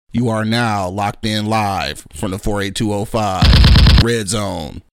You are now locked in live from the 48205 Red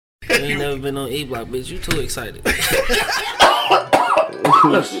Zone. You ain't never been on E Block, bitch. You too excited.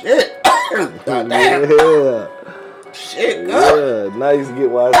 Shit. Damn. Yeah. Shit, God. Yeah, now you get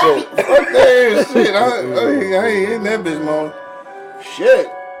why I said. Fuck that shit. I ain't in that bitch, man. Shit.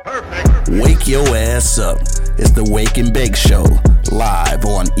 Wake your ass up. It's the Wake and Bake Show, live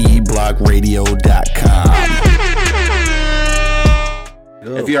on eblockradio.com.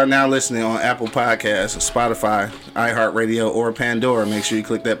 If you are now listening on Apple Podcasts, Spotify, iHeartRadio, or Pandora, make sure you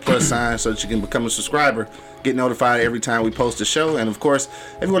click that plus sign so that you can become a subscriber. Get notified every time we post a show. And of course,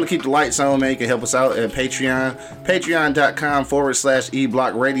 if you want to keep the lights on, man, you can help us out at Patreon.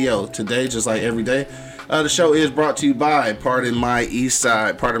 Patreon.com/eblockradio. Today, just like every day, the show is brought to you by Pardon My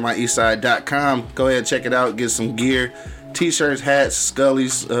Eastside. PardonMyEastside.com. Go ahead, check it out. Get some gear. T-shirts, hats,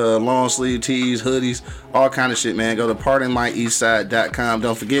 scullies, long sleeve tees, hoodies, all kind of shit, man. Go to PardonMyEastside.com.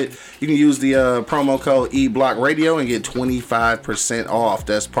 Don't forget, you can use the promo code eblockradio and get 25% off.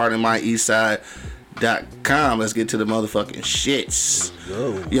 That's PardonMyEastside.com. Let's get to the motherfucking shits.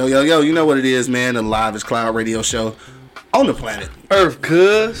 Yo, you know what it is, man. The Livest Cloud radio show on the planet Earth,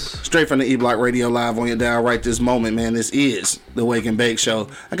 cuz. straight from the E-Block Radio live on your dial right this moment, man. This is the Wake and Bake Show.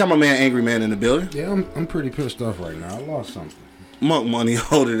 I got my man Angry Man in the building. Yeah, I'm pretty pissed off right now. I lost something. Monk Money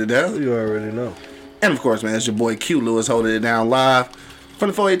holding it down. You already know. And of course, man, it's your boy Q Lewis holding it down live from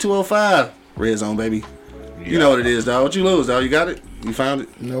the 48205 Red Zone, baby. You know what it is, dog. What you lose, dog? You got it? You found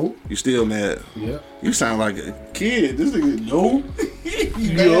it? Nope. You still mad? Yeah. You sound like a kid. This nigga, no.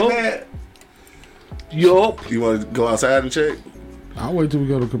 You mad? Yup. You want to go outside and check? I'll wait till we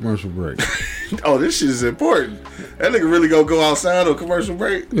go to commercial break. Oh, this shit is important. That nigga really gonna go outside on commercial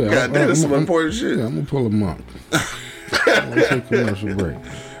break? Yeah, God damn, this is some important shit. Yeah, I'm gonna pull him up. I'm gonna take commercial break.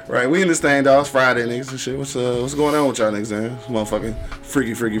 Right, we in this thing, dog. It's Friday, niggas and shit. What's going on with y'all niggas, man? Motherfucking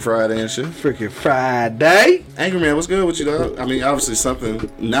freaky Friday and shit. Freaking Friday. Angry Man, what's good with you, dog? I mean, obviously something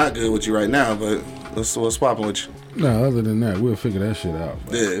not good with you right now, but what's popping with you? No, other than that, we'll figure that shit out.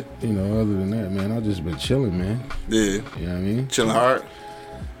 But, Yeah. You know, other than that, man, I just been chilling, man. Yeah. You know what I mean? Chilling hard?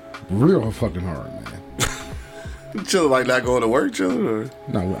 Real fucking hard, man. Chilling like not going to work, chilling? Or?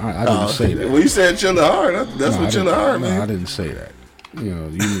 No, I didn't say that. Well, you said chilling hard. That's No, what chilling hard, man. No, I didn't say that. You know,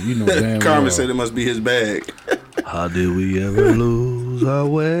 you know damn Carmen well. said it must be his bag. How did we ever lose our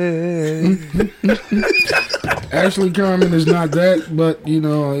way? Actually, Carmen, is not that, but you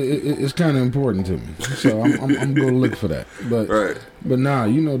know, it's kind of important to me. So I'm going to look for that. But Right. but nah,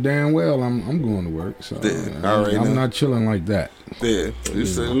 you know damn well I'm going to work. So Yeah, all right, I'm now. not chilling like that. Yeah. You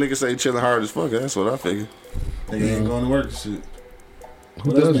said nigga say chilling hard as fuck. That's what I figured. Nigga ain't going to work and shit.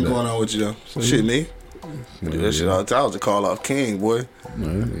 Who What else does been that? going on with you though? So Shit, you- me? I do that shit all the time. I was a call off king, boy.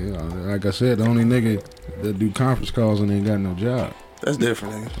 Yeah, like I said, the only nigga that do conference calls and ain't got no job. That's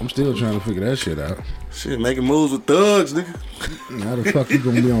different, nigga. I'm still trying to figure that shit out. Shit, making moves with thugs, nigga. How the fuck you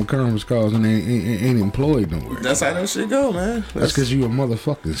gonna be on conference calls and ain't employed nowhere? That's how that shit go, man. That's because you a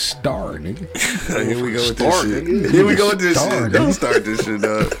motherfucking star, nigga. Here we go with Star, this shit. nigga. Here we go with this Star, shit. Don't nigga. start this shit,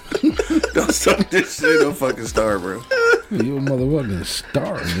 dog. Don't start this shit. Don't fucking start, bro. You a motherfucking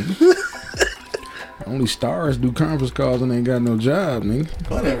star, nigga. Only stars do conference calls and ain't got no job, nigga.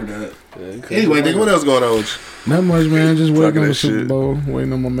 Whatever, dog. Anyway, nigga, what else going on with you? Not much, man. Just Talking waiting on that the Super shit. Bowl.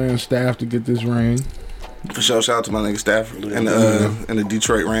 Waiting on my man Staff to get this ring. For sure, shout out to my nigga Stafford and the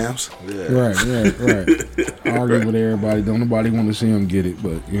Detroit Rams. Right. Argue with everybody. Don't nobody want to see him get it,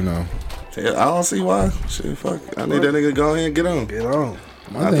 but you know. Hell, I don't see why. Shit, fuck. I need that nigga to go ahead and get on. Get on.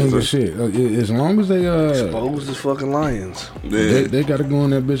 My I thing think is shit. As long as they Expose this fucking lions. Yeah, they got to go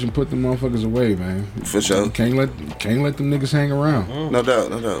in that bitch and put them motherfuckers away, man. for sure. Can't let them niggas hang around. No doubt.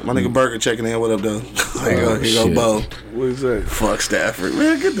 My nigga Burger checking in. What up, though? Here go shit. Bo. What is that? Fuck Stafford.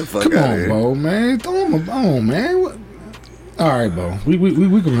 Man, get the fuck Come out of on, here. Bo, man. Throw him a bone, man. What? All right, Bo. We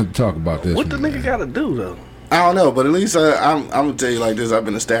gonna have to talk about this. What the one, nigga man. gotta do, though? I don't know, but at least I'm gonna tell you like this. I've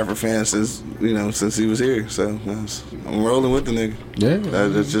been a Stafford fan since he was here, so I'm rolling with the nigga. Yeah,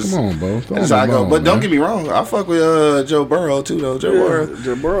 That's just come on, Bo. Throw That's him how a I go. bone, But don't man. get me wrong, I fuck with Joe Burrow too, though. Joe Burrow,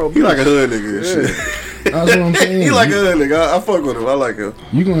 Jabro, he like a hood nigga and shit. That's what I'm saying. He like a hood nigga. I fuck with him. I like him.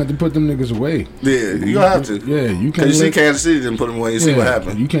 You gonna have to put them niggas away. Yeah, you gonna have to. Yeah, you Cause can't. you see let- Kansas City didn't put him away. You see what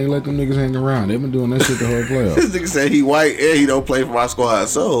happened. You can't let them niggas hang around. They've been doing that shit the whole playoff. This nigga said he white and he don't play for my squad.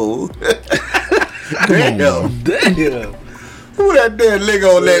 So Come on, Bo. Damn. who that damn nigga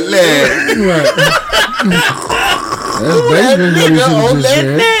on that leg? Right. That's basically what he Nigga should have on just that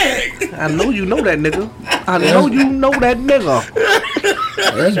said. leg. I know you know that nigga. I know you know that nigga.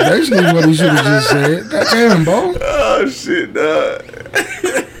 That's basically what he should have just said. Goddamn, Bo. Oh shit, dog.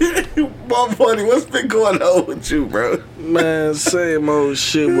 Bob Funny, what's been going on with you, bro? Man, same old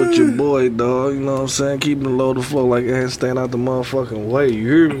shit with your boy, dog. You know what I'm saying? Keeping the load of flow like I ain't staying out the motherfucking way. You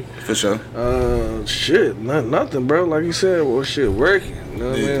hear me? For sure. Shit, nothing, bro. Like you said, well, shit, working. You know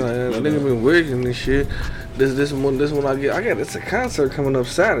what I mean? Like, nigga been working and shit. This one it's a concert coming up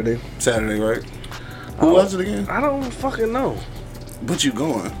Saturday. Saturday, right? Who was it again? I don't fucking know. But you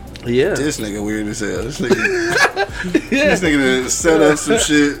going? Yeah. This nigga weird as hell. This nigga, this nigga done set up some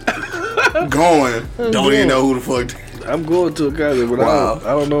shit. Going. Don't even know who the fuck. I'm going to a concert, but Wow.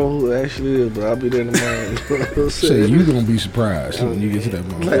 I don't know who it actually is, but I'll be there tomorrow. So you gonna be surprised when you get to that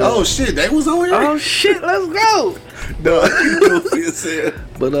moment. Like, oh shit, they was on here. Oh shit, let's go. No, you goofy as hell.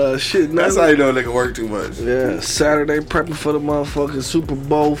 But shit, That's how you know a nigga work too much. yeah, Saturday prepping for the motherfucking Super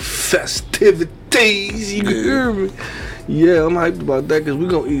Bowl festivities. You hear me? Yeah, I'm hyped about that because we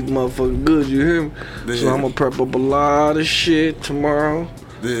gonna eat motherfucking good. You hear me? Yeah. So I'm gonna prep up a lot of shit tomorrow.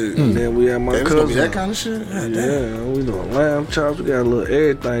 Dude. And then we have my Damn, it's gonna be cousin. that kind of shit? God damn. Yeah, we doing lamb chops. We got a little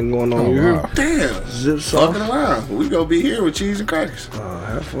everything going on. Oh, You hear wow. me? Damn. Zip sauce. Fucking around. We gonna be here with cheese and crackers.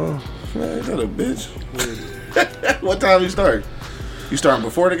 Have fun. Man, ain't that a bitch? What time you start? You starting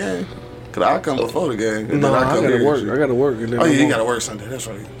before the game? Cause I come before the game. And No, then I come gotta here work. and I shit. gotta work. And then Oh yeah, I'm you on. gotta work Sunday. That's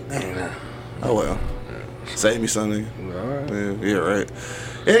right. Damn. Oh well. Save me something. Alright. Yeah, right.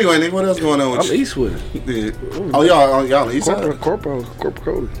 Anyway, nigga, what else going on with I'm you? Eastwood. Yeah. Oh, y'all on the east side? Corporate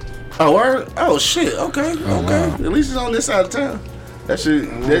Cody. Oh, word? Oh, shit. Okay. Okay. wow. At least it's on this side of town. That shit,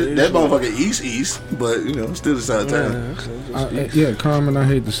 that motherfucker east, but, you know, still this side of town. Yeah, Carmen, I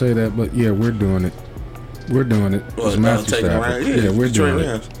hate to say that, but yeah, we're doing it. We're doing it. Well, It's now Matthew taking Stafford. around. Yeah, we're Detroit doing it.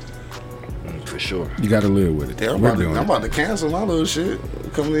 Rams. For sure. You got to live with it. Yeah, I'm we're doing I'm it. about to cancel my little shit.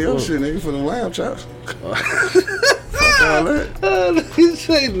 Come to your shit, nigga, for them lamb chops. Fuck all that. He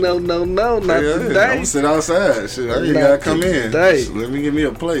say no, not Yeah, I'm today. gonna sit outside. Shit, I ain't Not gotta come in. today. Just let me give me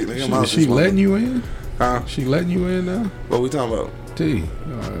a plate, nigga. I'm out Is she this letting motherfucker. you in? Huh? She letting you in now? What we talking about? T.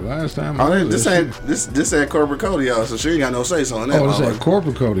 Last time. Oh, I was this there, ain't this ain't corporate Cody, y'all. So she ain't got no say so on that. Oh, it's motherfucker. that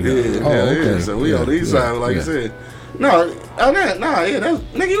corporate Cody. Yeah, Oh, yeah, okay. yeah. So we on the east Yeah, side, like yeah. you said. No, yeah, that's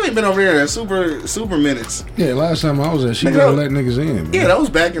nigga. You ain't been over here in super minutes. Yeah, last time I was there, she Nigga, wouldn't let niggas in. Man. Yeah, that was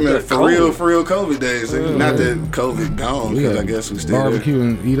back in the for COVID. real COVID days. Nigga. Not that COVID gone, We because had I guess we still barbecue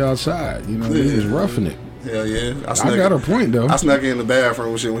and eat outside. You know, we Yeah. was roughing it. There. Hell yeah, I got her point though. I snuck in the bathroom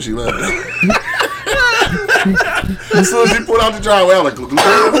when she left. As soon as she pulled out the driveway, I'm like,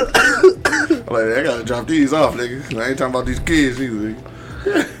 I gotta drop these off, nigga. I ain't talking about these kids either.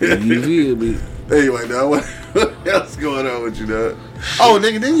 You feel me? Anyway, dog, what else going on with you, dog? Oh,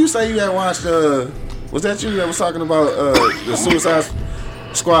 nigga, didn't you say you had watched, was that you that was talking about the Suicide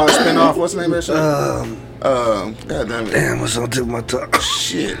Squad spinoff? What's the name of that shit? God damn it. Damn, what's on tip of my tongue?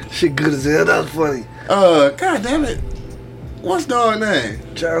 Shit. Shit good as hell. That's funny. God damn it. What's dog name?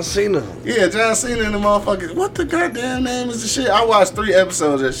 John Cena. Yeah, John Cena and the motherfuckers. What the goddamn name is the shit? I watched 3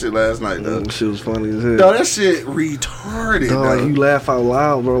 episodes of that shit last night, though. That shit was funny as hell. Dog, that shit retarded, Dog, dog. like you laugh out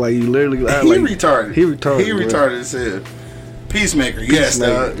loud, bro. Like you literally laugh. He like, retarded. He retarded. He bro. retarded as hell. Peacemaker, yes,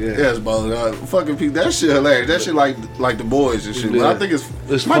 Peacemaker, dog. yeah. Yes, bro. Dog. Fucking that shit hilarious. That shit like the boys and shit. But I think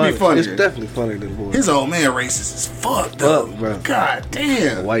It's might funny. be funny. It's definitely funny than the boy. His old man racist as fuck, though. Fuck, bro. God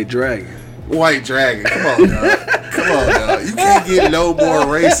damn. White Dragon. White Dragon. Come on, dog. Come on, dog. You can't get no more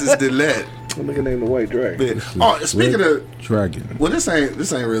racist than that. I'm nigga named the White Dragon. But, oh, speaking of, Dragon. well, this ain't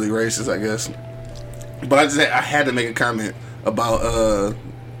really racist, I guess. But I had to make a comment about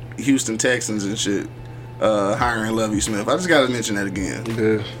Houston Texans and shit hiring Lovie Smith. I just got to mention that again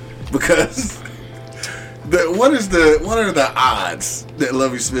Yeah. because what are the odds that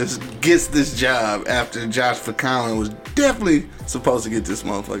Lovie Smith gets this job after Josh McCown was definitely supposed to get this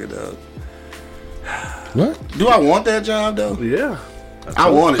motherfucker, dog? What? Do I want that job though? Yeah. I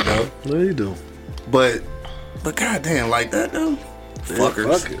want it though, What do you do? but goddamn, like that though.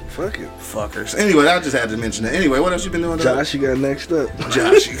 Fuckers. Fuck it. Fuckers. Anyway, I just had to mention that. Anyway, what else you been doing? Josh, you got next up.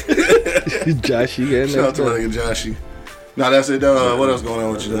 Joshy. Josh, you got Shout out next to my up. nigga Joshy. No, that's it. What else going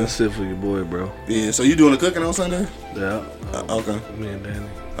on with you? Though? That's it for your boy, bro. Yeah. So you doing the cooking on Sunday? Yeah. Okay. Me and Danny.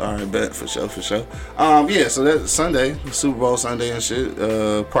 All right, bet for sure. Yeah. So that's Sunday, Super Bowl Sunday and shit.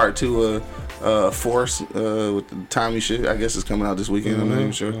 Part 2 of Force with the Tommy shit. I guess it's coming out this weekend. I'm not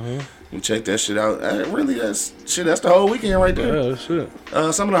even sure. You check that shit out. Really, that's the whole weekend right there. Yeah, that's it.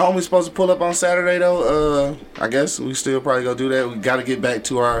 Some of the homies supposed to pull up on Saturday though. I guess we still probably gonna do that. We got to get back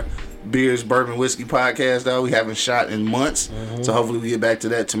to our beers, bourbon, whiskey podcast though. We haven't shot in months, so hopefully we get back to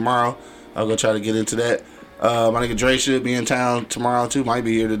that tomorrow. I'll go try to get into that. My nigga Dre should be in town tomorrow too. Might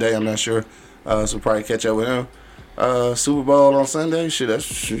be here today. I'm not sure. So we'll probably catch up with him. Super Bowl on Sunday. Shit,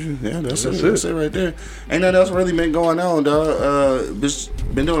 that's it. That's it right there. Ain't nothing else really been going on, dog.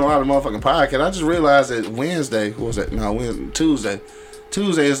 Been doing a lot of motherfucking podcasts. I just realized that Wednesday, what was that? No, Tuesday.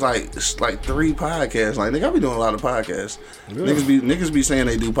 Tuesday is like 3 podcasts. Like, nigga, I be doing a lot of podcasts. Yeah. Niggas be saying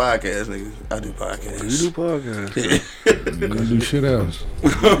they do podcasts. Nigga, I do podcasts. You do podcasts. You don't do shit else.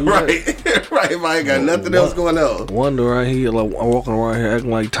 right. I ain't got nothing else going on. Wonder right here, like I'm walking around here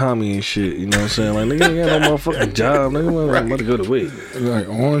acting like Tommy and shit. You know what I'm saying? Like, nigga ain't got no motherfucking job. Nigga, I'm about to go to work. Like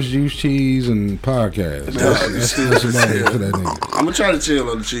orange juice, cheese, and podcasts. That's about it for that nigga. I'm gonna try to chill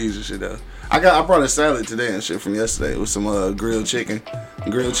on the cheese and shit though. I brought a salad today and shit from yesterday with some grilled chicken,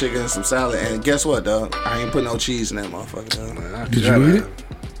 and some salad. And guess what, dog? I ain't put no cheese in that motherfucker, dog. Did you eat it?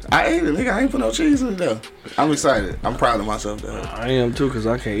 I ate it, nigga. I ain't put no cheese in it, though. I'm excited. I'm proud of myself, dog. I am too, cause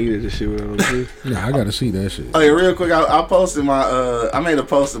I can't eat it. This shit without no cheese. Yeah, I gotta see that shit. Oh yeah, real quick. I posted my. I made a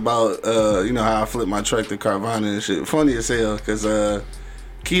post about how I flipped my truck to Carvana and shit. Funny as hell, cause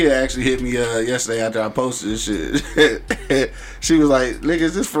Kia actually hit me yesterday after I posted this shit. She was like, "Nigga,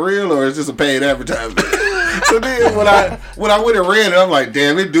 is this for real or is this a paid advertisement?" So then when I went and read it, I'm like,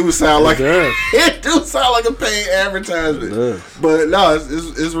 "Damn, it do sound like it do sound like a paid advertisement." But no,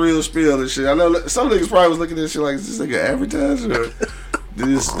 it's real spiel and shit. I know some niggas probably was looking at this shit like, "Is this nigga advertising or did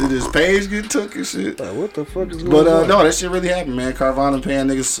this page get took and shit?" Like, what the fuck is going on? No, that shit really happened, man. Carvana paying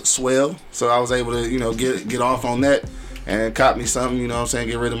niggas swell, so I was able to get off on that. And caught me something, you know what I'm saying,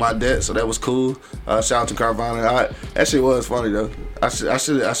 get rid of my debt, so that was cool. Shout out to Carvana. That shit was funny though. I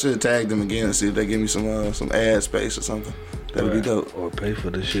should have tagged them again and see if they give me some ad space or something. That'd be dope. Or pay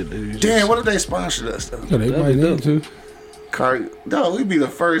for the shit. Damn, what if they sponsored us though? Yeah, they might need to. No, we'd be the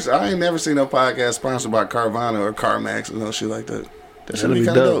first. I ain't never seen no podcast sponsored by Carvana or CarMax or no shit like that. That should be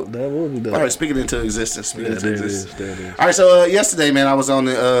kind of dope. That would be dope. All right, speaking into existence. There it is. All right, so yesterday, man, I was on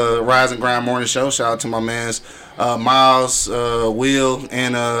the Rise and Grind morning show. Shout out to my mans Miles, Will,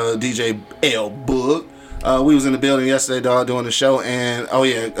 and DJ L Boog. We was in the building yesterday, dog, doing the show, and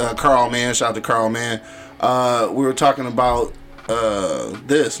Carl, man. Shout out to Carl, man. We were talking about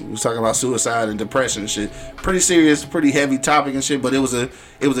this. We was talking about suicide and depression and shit. Pretty serious, pretty heavy topic and shit, but it was a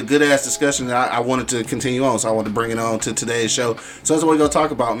good ass discussion that I wanted to continue on, so I wanted to bring it on to today's show. So that's what we're gonna talk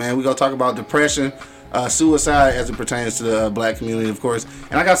about, man. We're gonna talk about depression, suicide as it pertains to the black community, of course.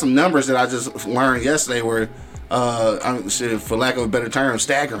 And I got some numbers that I just learned yesterday where for lack of a better term,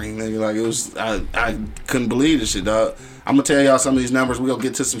 staggering. Like, it was, I couldn't believe this shit, dog. I'm gonna tell y'all some of these numbers. We're gonna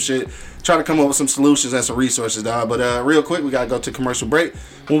get to some shit, try to come up with some solutions and some resources, dog. But real quick, we gotta go to commercial break.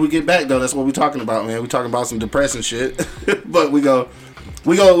 When we get back, though, that's what we're talking about, man. We're talking about some depressing shit. But we gonna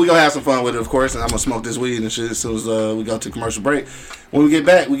have some fun with it, of course, and I'm gonna smoke this weed and shit as soon as we go to commercial break. When we get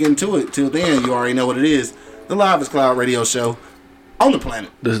back, we get into it. Till then, you already know what it is. The Live is Cloud radio show on the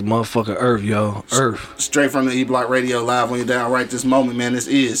planet. This is motherfucking Earth, yo. Earth. Straight from the E Block Radio, live on your down right this moment, man. This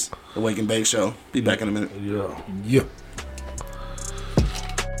is the Wake and Bake Show. Be back in a minute. Yeah.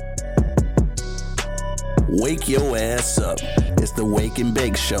 Wake your ass up. It's the Wake and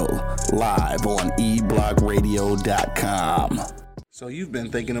Bake Show, live on eblockradio.com. So you've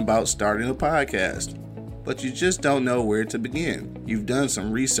been thinking about starting a podcast, but you just don't know where to begin. You've done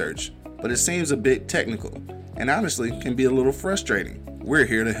some research, but it seems a bit technical, and honestly can be a little frustrating. We're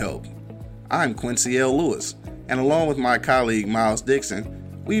here to help. I'm Quincy L. Lewis, and along with my colleague Miles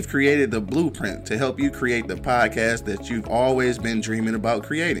Dixon, we've created the blueprint to help you create the podcast that you've always been dreaming about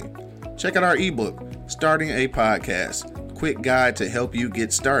creating. Check out our ebook, Starting a Podcast, quick guide to help you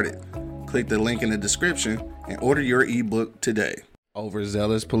get started. Click the link in the description and order your ebook today.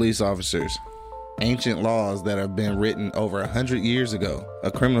 Overzealous police officers. Ancient laws that have been written over 100 years ago.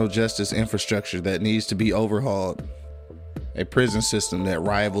 A criminal justice infrastructure that needs to be overhauled. A prison system that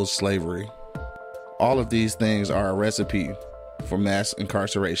rivals slavery. All of these things are a recipe for mass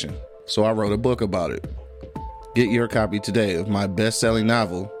incarceration. So I wrote a book about it. Get your copy today of my best-selling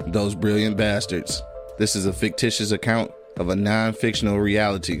novel, Those Brilliant Bastards. This is a fictitious account of a non-fictional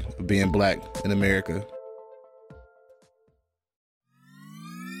reality of being black in America.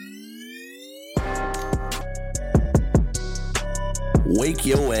 Wake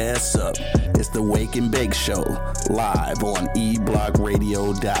your ass up. It's the Wake and Bake Show, live on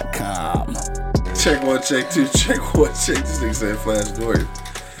eblockradio.com. Check 1, check 2, check 1, check. This nigga said Flash Gordon.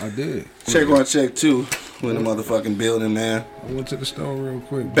 I did. Check 1, check 2. We in the motherfucking building, man. I went to the store real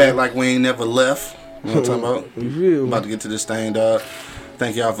quick. Back like we ain't never left. You know what I'm talking about? I'm about to get to this thing, dog.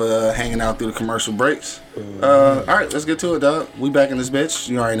 Thank y'all for hanging out through the commercial breaks. All right, let's get to it, dog. We back in this bitch.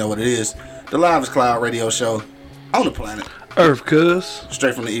 You already know what it is. The Live is Cloud radio show on the planet. Earth, cuz.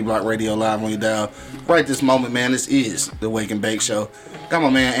 Straight from the E Block Radio, live on your dial. Right this moment, man, this is the Wake and Bake Show. Got my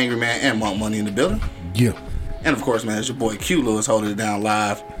man, Angry Man, and Monk Money in the building. Yeah. And of course, man, it's your boy Q Lewis holding it down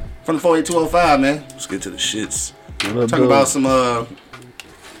live from the 48205, man. Let's get to the shits. Talking about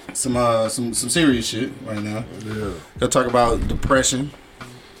some serious shit right now. Yeah. They'll talk about depression,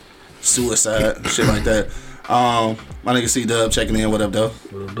 suicide, shit like that. My nigga C-Dub checking in. What up, though?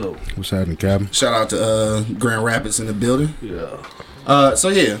 What up, though? What's happening, Captain? Shout out to Grand Rapids in the building. Yeah. So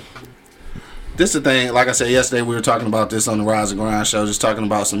yeah, this is the thing. Like I said yesterday, we were talking about this on the Rise and Grind show, just talking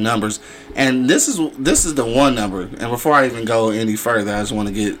about some numbers. And this is the one number. And before I even go any further, I just want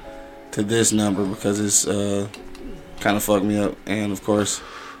to get to this number because it's kind of fucked me up. And of course,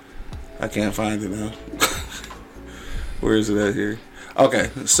 I can't find it now. Where is it at here? Okay,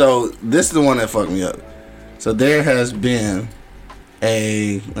 so this is the one that fucked me up. So there has been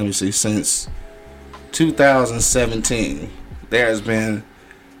let me see, since 2017, there has been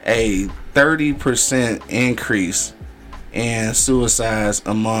a 30% increase in suicides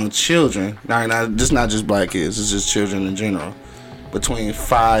among children. Now, this not just black kids, it's just children in general, between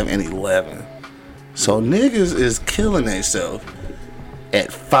 5 and 11. So niggas is killing themselves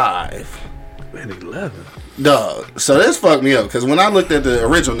at 5 and 11. Dog. So this fucked me up because when I looked at the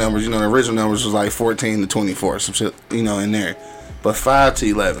original numbers, the original numbers was like 14 to 24, some shit, in there. But 5 to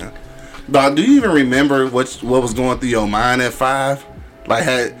 11. Dog, do you even remember what was going through your mind at 5? Like,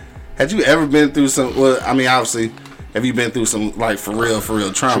 had you ever been through some? Well, I mean, obviously, have you been through some like for real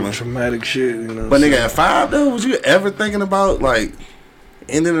trauma? Traumatic shit, But nigga, at 5 though, was you ever thinking about like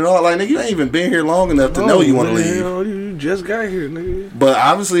ending it all? Like, nigga, you ain't even been here long enough to know you want to leave. You just got here, nigga. But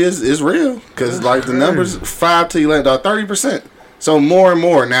obviously, it's real because like the numbers 5 to 11, dog, 30%. So more and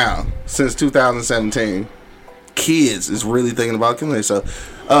more now since 2017, kids is really thinking about killing themselves.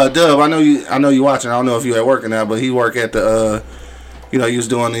 Dub, I know you watching. I don't know if you at work or not, but he work at the he was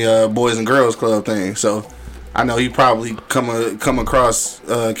doing the Boys and Girls Club thing. So I know he probably come across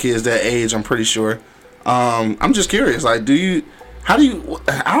kids that age. I'm pretty sure. I'm just curious. Like, I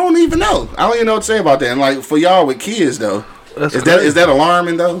don't even know. I don't even know what to say about that. And like for y'all with kids though, is that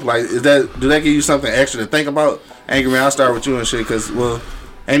alarming though? Like, do that give you something extra to think about? Angry Man, I'll start with you and shit because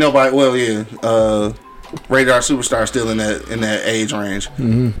ain't nobody. Well, yeah. Radar Superstar still in that age range.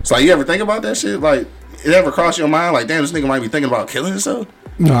 Mm-hmm. So like, you ever think about that shit? Like, it ever crossed your mind? Like, damn, this nigga might be thinking about killing himself?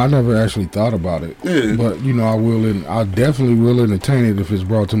 No, I never actually thought about it. Yeah. But I definitely will entertain it if it's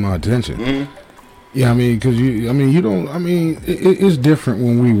brought to my attention. Mm-hmm. Yeah, I mean, because it's different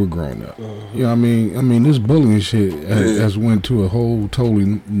when we were growing up. Mm-hmm. You know what I mean, this bullying shit has went to a whole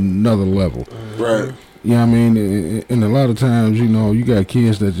totally another level. Right. You know what I mean? And a lot of times, you got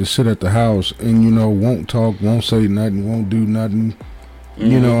kids that just sit at the house and, won't talk, won't say nothing, won't do nothing.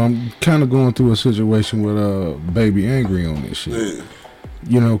 Mm-hmm. I'm kind of going through a situation with baby Angry on this shit.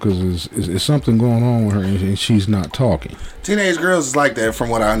 Yeah. Because it's something going on with her and she's not talking. Teenage girls is like that from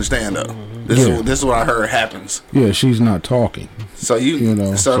what I understand, though. This is what I heard happens. Yeah, she's not talking. So,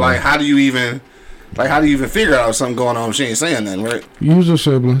 like, how do you even figure out if something going on if she ain't saying nothing, right? Use her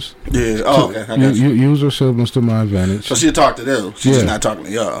siblings. Yeah. Oh, okay. I got you. Use her siblings to my advantage. So she'll talk to them. She's just not talking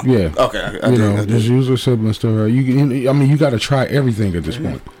to y'all. Yeah. Okay. Just use her siblings to her. You got to try everything at this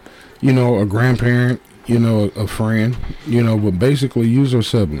point. A grandparent, a friend, but basically use her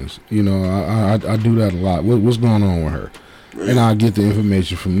siblings. I do that a lot. What's going on with her? And I get the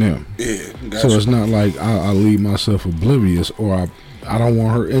information from them. Yeah. So it's not like I leave myself oblivious or I don't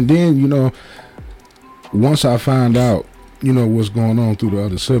want her. And then, once I find out, what's going on through the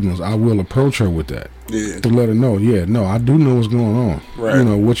other siblings, I will approach her with that. Yeah. To let her know, I do know what's going on. Right.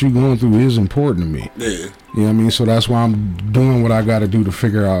 What you're going through is important to me. Yeah. You know what I mean? So that's why I'm doing what I got to do to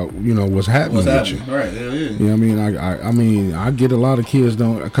figure out, what's happening with you. Right. Yeah. You know what I mean? I get a lot of kids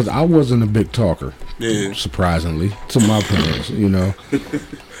because I wasn't a big talker. Yeah. Surprisingly, to my parents,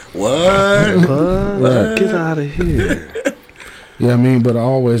 What? What? Get out of here. Yeah, but I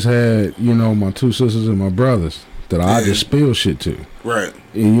always had, my two sisters and my brothers that I just spill shit to. Right.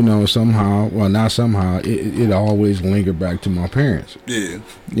 And, somehow, well, not somehow, it always lingered back to my parents. Yeah.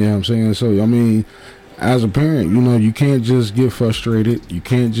 You know what I'm saying? So, as a parent, you can't just get frustrated. You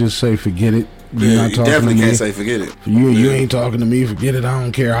can't just say, forget it. You're not talking definitely to me. Can't say forget it. You ain't talking to me, forget it, I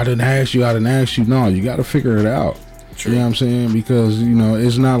don't care. I didn't ask you. No, you got to figure it out. True. You know what I'm saying? Because,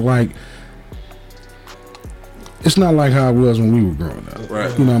 it's not like how it was when we were growing up.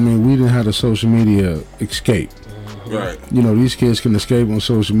 Right. We didn't have the social media escape. Right. These kids can escape on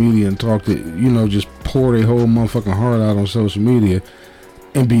social media and talk to, just pour their whole motherfucking heart out on social media.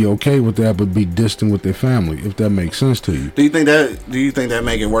 and be okay with that, but be distant with their family, if that makes sense to you. Do you think that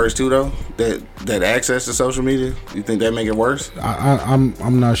make it worse too, though? That access to social media, do you think that make it worse?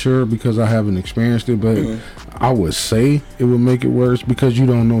 I'm not sure because I haven't experienced it, but I would say it would make it worse because you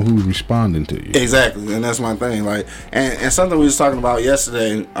don't know who's responding to you. Exactly, and that's my thing. Like, and something we was talking about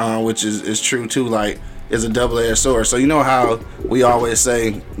yesterday, which is true too. Like, is a double-edged sword. So you know how we always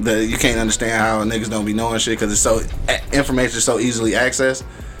say that you can't understand how niggas don't be knowing shit because it's so information is so easily accessed.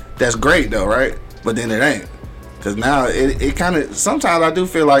 That's great though, right? But then it ain't, because now it kind of sometimes I do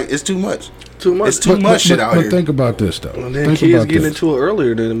feel like it's too much. Too much. It's too much shit out here. But think about this though. And then kids getting into it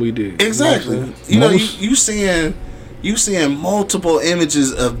earlier than we did. Exactly. You know, you seeing multiple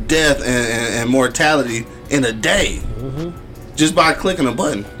images of death and mortality in a day. Just by clicking a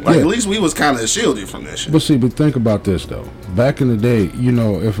button. Like, at least we was kind of shielded from that shit. But think about this, though. Back in the day, you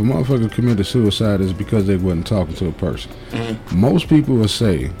know, if a motherfucker committed suicide, it's because they wasn't talking to a person. Most people would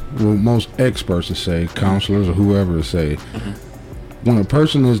say, well, most experts would say, counselors or whoever would say, when a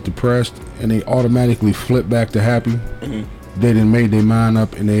person is depressed and they automatically flip back to happy, they done made their mind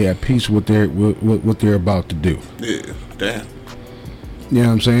up and they at peace with what they're about to do. Yeah, damn. You know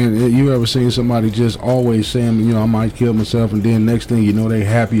what I'm saying? You ever seen somebody just always saying, you know, I might kill myself, and then next thing you know, they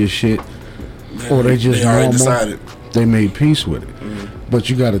happy as shit, or they just already decided. They made peace with it. But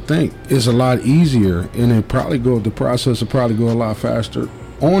you got to think it's a lot easier, and the process will probably go a lot faster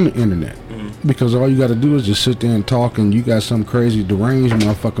on the internet, because all you got to do is just sit there and talk, and you got some crazy deranged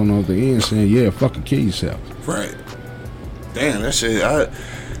motherfucker on the other end saying, "Yeah, fucking kill yourself." Right. Damn, that shit.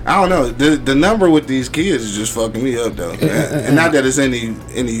 I don't know. The number with these kids is just fucking me up though, and not that it's any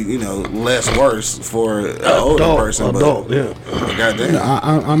you know less worse for an older person, but goddamn.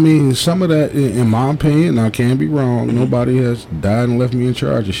 I mean, some of that, in my opinion, I can't be wrong. Nobody has died and left me in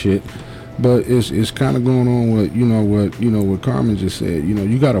charge of shit, but it's kind of going on with what Carmen just said. You know,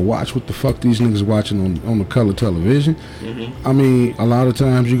 you got to watch what the fuck these niggas watching on the color television. I mean, a lot of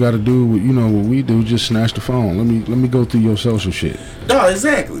times you got to do what we do, just snatch the phone. Let me go through your social shit. No,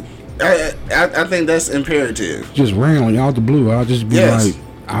 exactly. I think that's imperative. Just randomly out the blue, I'll just be like,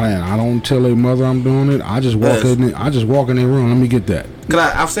 I don't tell their mother I'm doing it. I just walk in their room. Let me get that. Cause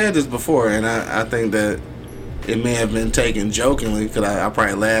I've said this before, and I think that it may have been taken jokingly, because I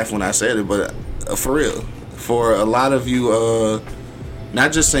probably laughed when I said it, but for real, for a lot of you,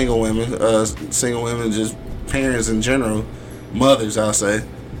 not just single women, just parents in general, mothers, I'll say,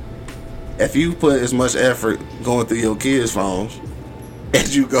 if you put as much effort going through your kids' phones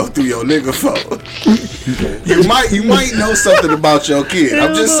as you go through your nigga phone, you might know something about your kid.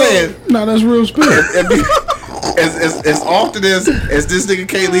 I'm just saying. No, that's real spirit. As often as this nigga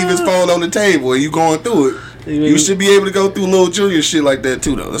can't leave his phone on the table and you going through it, you should be able to go through little junior shit like that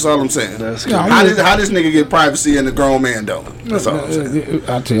too, though. That's all I'm saying. How this nigga get privacy and the grown man don't? That's all I'm saying.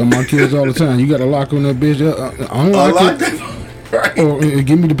 I tell my kids all the time, you got to lock on that bitch. Unlock it. Right. Or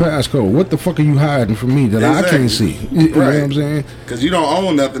give me the passcode. What the fuck are you hiding from me that I can't see? You know what I'm saying? Because you don't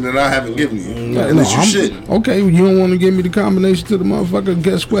own nothing that I haven't given you. At least you shouldn't. Okay, you don't want to give me the combination to the motherfucker.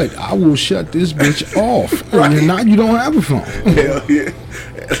 Guess what? I will shut this bitch off. Right. And now you don't have a phone. Hell yeah.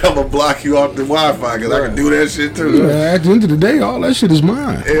 And I'm going to block you off the Wi-Fi because I can do that shit too. Yeah, at the end of the day, all that shit is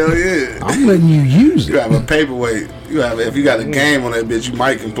mine. Hell yeah. I'm letting you use it. You have a paperweight. If you got a game on that bitch, you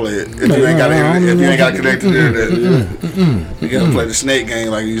might can play it. If you ain't got connected to the internet. You gotta play the snake game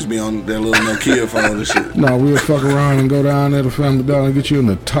like you used to be on that little Nokia phone and shit. No, we'll fuck around and go down there to Family Dollar and get you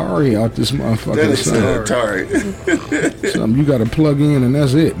an Atari out this motherfucker. That is an Atari. Something you gotta plug in and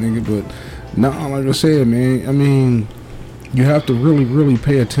that's it, nigga. But nah, like I said, man, I mean, you have to really, really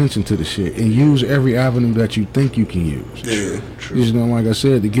pay attention to the shit and use every avenue that you think you can use. Yeah, true. You know, like I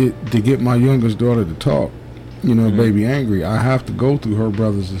said, to get my youngest daughter to talk, baby angry, I have to go through her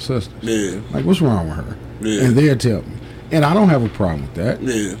brothers and sisters. Yeah. Like, what's wrong with her? Yeah. And they'll tell me. And I don't have a problem with that.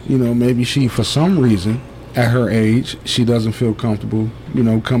 Yeah. Maybe she, for some reason, at her age, she doesn't feel comfortable,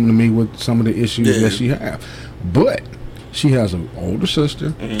 coming to me with some of the issues that she have. But she has an older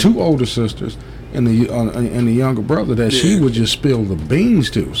sister, two older sisters, and the younger brother that she would just spill the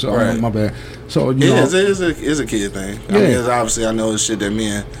beans to. So, my bad. So, it's a kid thing. I mean, obviously, I know it's shit that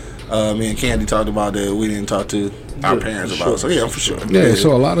me and Candy talked about that we didn't talk to our parents about. So yeah, for sure. Yeah,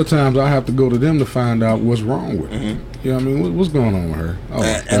 so a lot of times I have to go to them to find out what's wrong with her. You know what I mean? What's going on with her? Oh,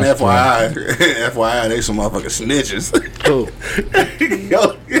 and FYI, they some motherfucking snitches.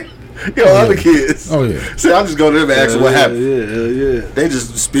 Yo, other kids. Oh yeah. See, I just go to them and ask them what happened. Yeah. They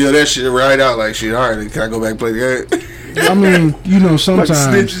just spill that shit right out like shit. All right, can I go back and play the game? I mean, sometimes.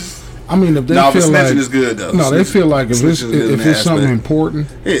 Like snitches. I mean, if they No, but feel snitching like is good though. no, they feel like if Snitching is good in it's that something aspect. important,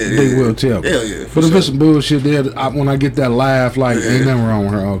 Yeah, they will tell me. Hell yeah. But if it's some bullshit there, when I get that laugh, like ain't nothing wrong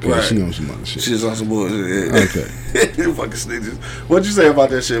with her. Okay, Right. she on some other shit. She's on some bullshit. Yeah. Okay. Fucking snitches. What'd you say about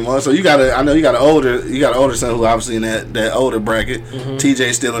that shit, man? So I know you got an older son who obviously in that older bracket.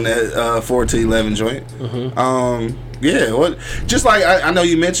 TJ still in that 4 to 11 joint. Yeah, what? Just like I know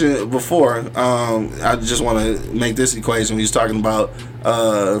you mentioned before. I just want to make this equation. When he's talking about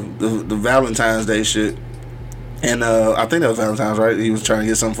the Valentine's Day shit. And I think that was Valentine's, right? He was trying to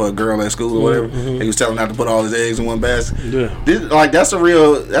get something for a girl at school or whatever. He was telling her not to put all his eggs in one basket. Yeah. That's a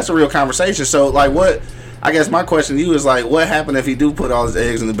real conversation. So like, what? I guess my question to you is like, what happened if he do put all his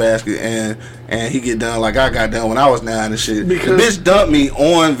eggs in the basket and he get done like I got done when I was 9 and shit? Because the bitch dumped me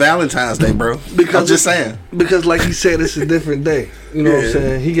on Valentine's Day, bro. I'm just saying. Because like he said, it's a different day. You know what I'm Yeah.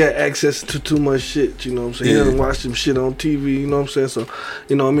 saying? He got access to too much shit. You know what I'm saying? Yeah. He doesn't watch some shit on TV. You know what I'm saying? So,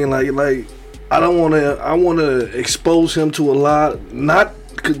 you know what I mean? Like I don't want to. I want to expose him to a lot, not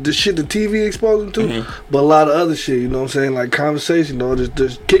the shit the TV exposed him to, but a lot of other shit. You know what I'm saying? Like conversation,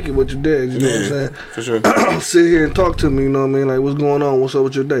 just kick it with your dad. You know what I'm saying? For sure. Sit here and talk to me. You know what I mean? Like what's going on? What's up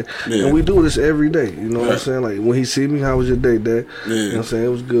with your day? Yeah. And we do this every day. You know what I'm Right. saying? Like when he see me, how was your day, Dad? Yeah. You know what I'm saying? It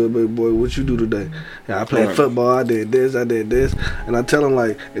was good, baby boy. What you do today? Yeah, I played Right. football. I did this. And I tell him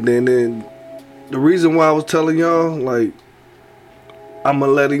like, and then the reason why I was telling y'all like. I'm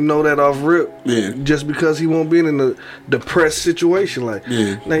gonna let him know that off rip. Yeah. Just because he won't be in a depressed situation. Like,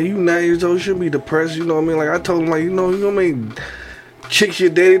 Yeah. now you 9 years old, you shouldn't be depressed. You know what I mean? Like I told him, like you know what I mean. Chicks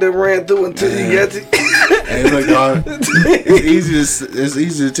your daddy done ran through until you got to. Hey, look, dog, it's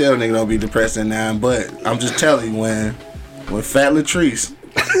easy to tell a nigga don't be depressed at 9, but I'm just telling you when Fat Latrice,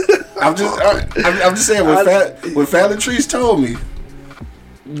 I'm just saying when Fat Latrice told me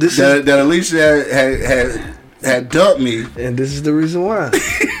This that Alicia had dumped me. and this is the reason why.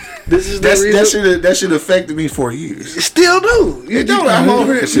 This is the reason. That should affected me for years. It still do. It don't. I'm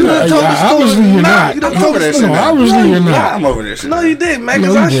over that shit. You done told the story. Obviously you're not. You done I'm told over the that story. shit. No, obviously you're not. I'm over that shit. No, you did, man.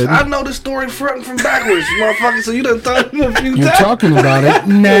 No, Because you didn't. I know the story front from backwards, motherfucker. So you done told me a few You're times. talking about it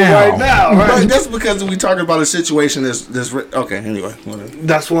now. Right now, But right? that's because we talking about a situation that's okay. Anyway, whatever.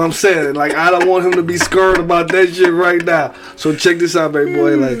 That's what I'm saying. Like I don't want him to be scared about that shit right now. So check this out, baby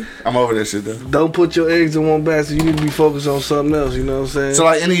boy. Like I'm over that shit though. don't put your eggs in one basket. You need to be focused on something else. You know what I'm saying? So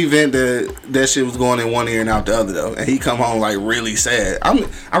like any event that shit was going in one ear and out the other though, and he come home like really sad. I'm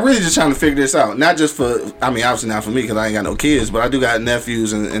really just trying to figure this out. Not just for obviously not for me because I ain't got no kids, but I do got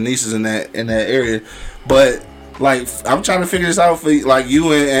nephews and nieces in that area. But like I'm trying to figure this out for like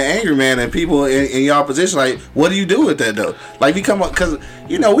you and Angry Man and people in y'all position. Like what do you do with that though? Like we come up because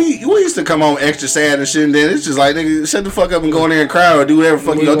you know we used to come home extra sad and shit, and then it's just like nigga shut the fuck up and go in there and cry or do whatever the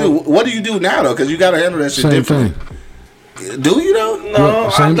fuck you gonna do. What do you do now though? Because you gotta handle that shit Same differently. thing. Do you though? no,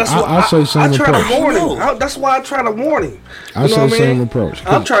 Same- I say same I try approach. to warn him. No. That's why I try to warn him. I You know say what I same mean? approach.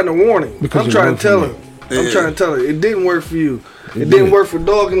 I'm trying to warn him. Because I'm it trying worked to tell for him. me. I'm Yeah. trying to tell him. It didn't work for you. It It didn't did. work for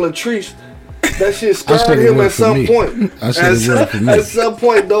Dog and Latrice. That shit I scarred said it him worked at for some me. point. I said it worked for me. At some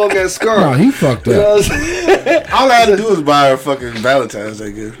point, Dog got scarred. No, he fucked You know up. what I'm saying? All I had to do was buy her fucking Valentine's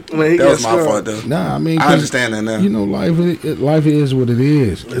Day gift. Man, he That got was my scarred. fault though. Nah, I mean, I 'cause, understand that now. you know, life is what it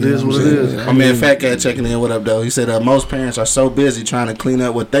is. It is what it is. My man Fat Cat checking in. What up, though? He said most parents are so busy trying to clean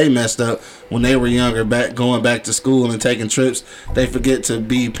up what they messed up when they were younger, going back to school and taking trips, they forget to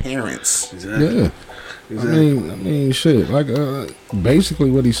be parents. Yeah. I mean, shit. Like,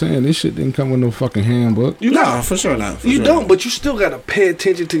 basically, what he's saying, this shit didn't come with no fucking handbook. No, for sure not. You don't, but you still gotta pay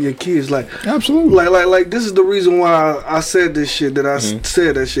attention to your kids. Like, Absolutely. like this is the reason why I said this shit. That I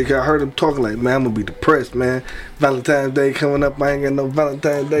said that shit. 'Cause I heard him talking like, man, I'm gonna be depressed, man. Valentine's Day coming up. I ain't got no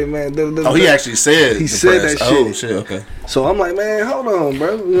Valentine's Day, man. Oh, he actually said. He said depressed. that shit. Oh shit. Okay. So I'm like, man, hold on,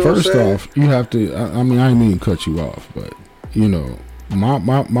 bro. You know First what I'm saying? off, you have to. I mean, I didn't mean to cut you off, but you know,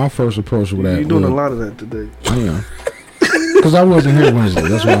 my first approach with that. You're doing a was- lot of that today. I am. Because I wasn't here Wednesday.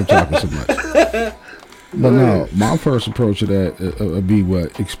 That's why I'm talking so much. But no, my first approach to that would be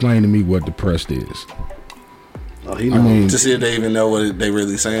explain to me what depressed is. Oh, he I know. mean, To see if they even know what they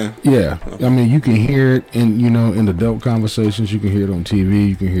really saying. yeah. I mean, you can hear it in adult conversations. You can hear it on TV.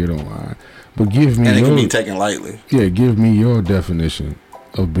 You can hear it online. But give me And it can be your taken lightly. give me your definition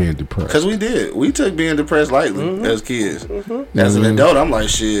of being depressed. Because we did. We took being depressed lightly as kids. As an Mhm. adult, I'm like,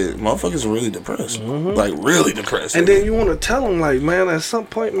 shit, motherfuckers are really depressed. Like, really depressed. And then you want to tell them, like, man, at some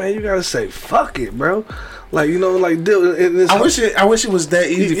point, man, you gotta say, fuck it, bro. Like, you know, like, I wish it was that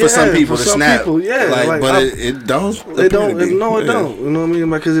easy for some Yeah, people for to some snap. people, yeah, like, but I- it don't. They don't. appear to be. No, it Yeah. don't. You know what I mean?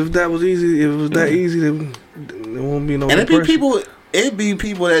 Because if that was easy, if it was that easy, then it won't be no. And it be depression. people. it be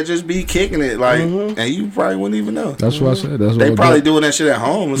people that just be kicking it, like, and you probably wouldn't even know. That's what I said. That's They what probably doing that shit at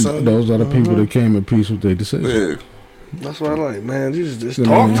home or something. Those are the people that came in peace with their decision. Yeah. That's what I like, man. You just You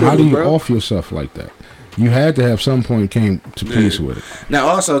know, talk to how do me, you bro. off yourself like that? You had to have some point came to peace with it. Now,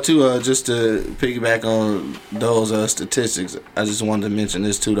 also too, just to piggyback on those statistics, I just wanted to mention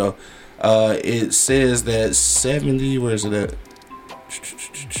this too, though. It says that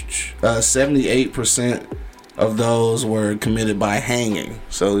 78% of those were committed by hanging.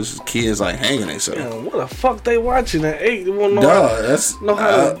 So this is kids like hanging themselves. Damn, what the fuck they watching at 8? They won't know Duh, that's know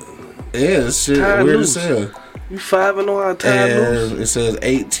how to yeah, this shit tie weird loose. as hell. You 5 and know how to tie loose. And it says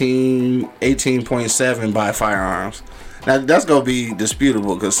 18.7 by firearms. Now that's gonna be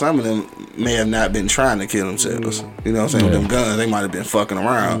disputable because some of them may have not been trying to kill themselves. You know what I'm saying? With them guns, they might have been fucking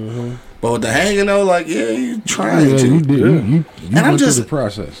around. But with the hanging though, like you trying Yeah, to. you did. You And I'm went just through the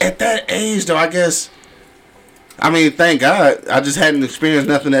process. at that age though. I guess. I mean, thank God, I just hadn't experienced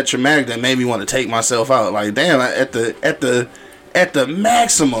nothing that traumatic that made me want to take myself out. Like, damn, at the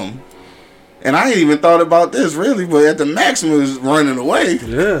maximum. And I ain't even thought about this really, but at the maximum is running away.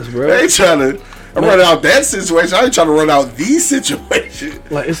 Yes, bro. I ain't trying to run out that situation. I ain't trying to run out these situations.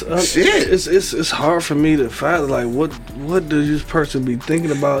 Like it's Shit. It's hard for me to fathom. Like what does this person be thinking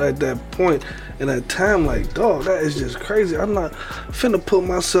about at that point in that time? Like, dog, that is just crazy. I'm not finna put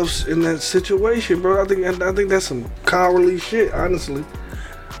myself in that situation, bro. I think that's some cowardly shit, honestly.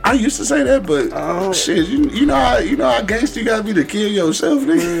 I used to say that, but shit, you know how gangster you gotta be to kill yourself,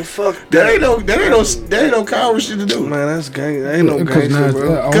 nigga. Man, fuck That ain't no coward shit to do. Man, that's gang. Ain't no Because gangster, now,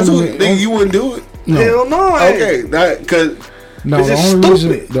 bro. Cause nigga, you wouldn't do it. Hell no. I ain't. Okay, cause No, It's the just only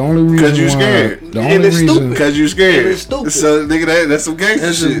stupid. reason, the only reason Cause you why, scared. the And only it's reason, stupid. cause you scared. It's stupid. So nigga, that's some gangster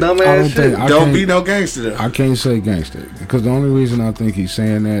That's shit. just dumb I ass don't shit. think I Don't can't- be no gangster though. I can't say gangster because the only reason I think he's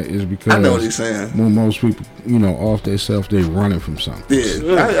saying that is because I know what he's saying. when most people, off their self, they running from something.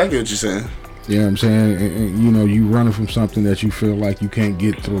 Yeah, I get what you're saying. You know what I'm saying? And, you running from something that you feel like you can't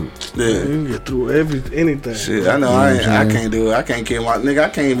get through. Yeah. You can get through anything. Shit, I know. You know what I'm I saying? can't do it. I can't kill my nigga. I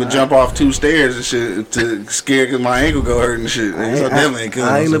can't even jump off 2 stairs and shit to scare because my ankle go hurt and shit. So definitely ain't killing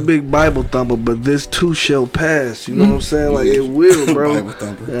I ain't a myself. big Bible thumper, but this too shall pass. You know what I'm saying? Like it will, bro. Bible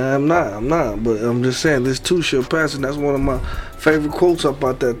thumper. Yeah, I'm not. But I'm just saying this too shall pass, and that's one of my favorite quotes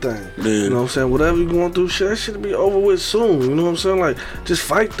about that thing. Yeah. You know what I'm saying? Whatever you're going through, shit, that shit be over with soon. You know what I'm saying? Like just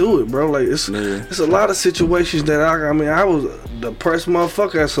fight through it, bro. Like it's a lot of situations that I was a depressed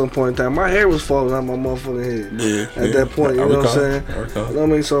motherfucker at some point in time. My hair was falling out my motherfucking head. Yeah. At that point, you I know what I'm recall. saying? I recall. You know what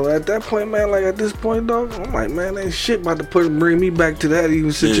I mean? So at that point, man, like at this point, dog, I'm like, man, ain't shit about to bring me back to that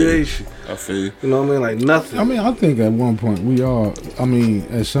even situation. I feel you. You know what I mean? Like nothing. I mean, I think at one point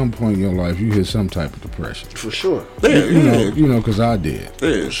at some point in your life, you hit some type of depression. For sure. Yeah, You know, because I did. yeah.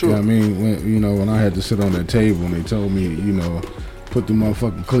 You know what I mean? When I had to sit on that table and they told me, put the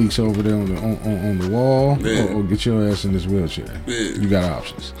motherfucking cleats over there on the wall Yeah. or get your ass in this wheelchair. Yeah. You got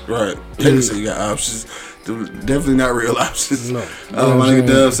options. Right. Nigga say you got options. Definitely not real options. No. My nigga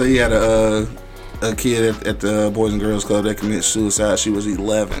Dub said he had a kid at the Boys and Girls Club that committed suicide. She was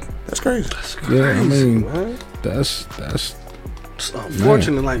 11. That's crazy. Yeah, I mean, man. that's It's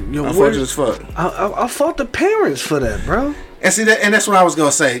unfortunate. Like, yo, Unfortunate as fuck. I fought the parents for that, bro. And see that, and that's what I was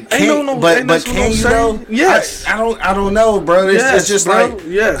gonna say. Ain't no- But ain't that's what can I'm you saying. though? Yes. I don't know, bro. It's just bro. like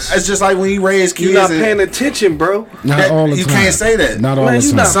Yes. it's just like when you raise kids. You're not and paying attention, bro. not that- all the you time. can't say that. Not all Man, the you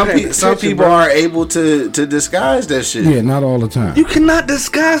time. not some paying some attention, people bro. are able to disguise that shit. Yeah, not all the time. You cannot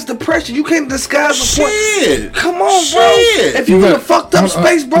disguise depression. You can't disguise the point. Shit. Come on, Shit. bro. If you You in a got- fucked up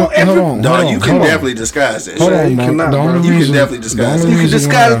space, bro, hold every on. Dog, you can hold on. definitely disguise that Hold shit. on, You man. cannot, The bro. only You can reason- definitely the disguise only it. You can reason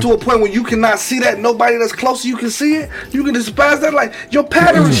disguise why- it to a point where you cannot see that nobody that's close to you can see it. You can disguise that like your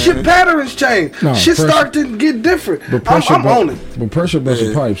patterns, shit patterns change. No, shit pressure- start to get different. But pressure, I'm on it. But pressure busts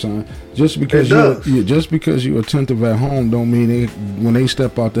a pipe, son. Just because It does. you're attentive at home, don't mean when they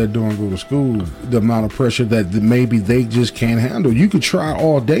step out that door and go to school, the amount of pressure that maybe they just can't handle. You could try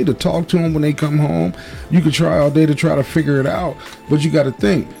all day to talk to them when they come home. You could try all day to try to figure it out. But you got to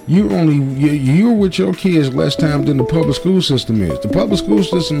think, you're with your kids less time than the public school system is. The public school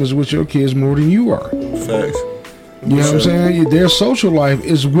system is with your kids more than you are. Facts. You know what I'm saying? Their social life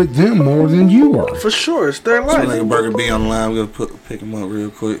is with them more than you are. For sure, it's their So life. nigga Burger B on the line. We're gonna pick him up real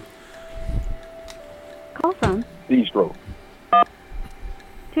quick. Call from. Bistro.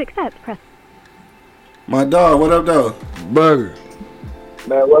 To accept, press. My dog, what up, though? Burger.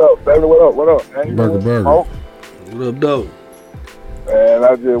 Man, what up, baby? What up? What up? How you Burger, doing? burger. Oh, What up, though? man,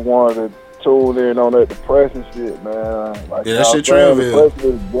 I just wanted to tune in on that depression shit, man. Like, Yeah, that y'all shit saying, real.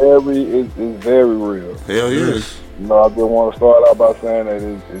 depression is very real. Hell yeah. You know, I just want to start out by saying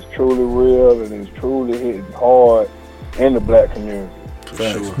that it's truly real and it's truly hitting hard in the black community. For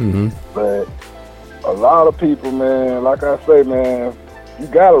sure. But a lot of people, man, like I say, man, you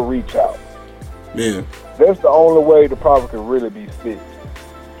gotta reach out. Yeah. That's the only way the problem can really be fixed.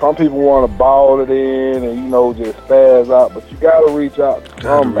 Some people want to ball it in and, you know, just spaz out, but you gotta reach out to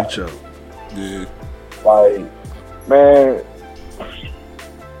somebody. Yeah. Like, man,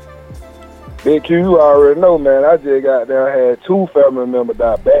 Big Q, you already know, man. I just got down, had 2 family members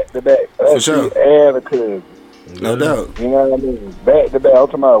die back to back. That's sure. it, and a cousin. No doubt. You know what I mean? Back to back. I'm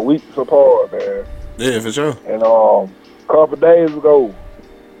talking about weeks apart, man. Yeah, for sure. And a couple days ago,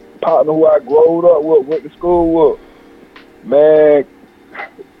 partner who I growed up with, went to school with, man,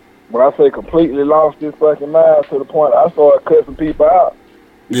 when I say completely lost this fucking mind to the point I started cussing people out.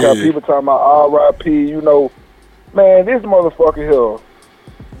 Because people talking about R.I.P., you know, man, this motherfucker here,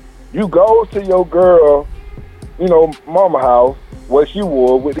 you go to your girl, you know, mama house, where she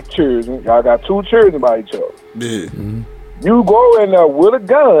was with the children. Y'all got 2 children by each other. Yeah. You go in there with a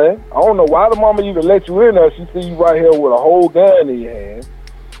gun. I don't know why the mama even let you in there. She see you right here with a whole gun in your hand.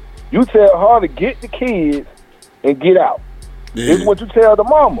 You tell her to get the kids and get out. Yeah. This is what you tell the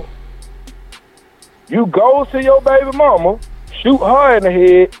mama. You go to your baby mama, shoot her in the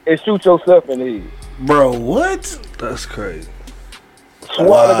head, and shoot yourself in the head. Bro, what? That's crazy.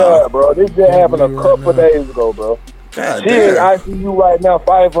 Swear to God, bro. This just happened a couple days ago, bro. God She in damn. ICU right now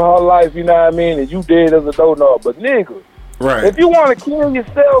fighting for her life, you know what I mean? And you dead as a donut. But nigga, Right. if you want to kill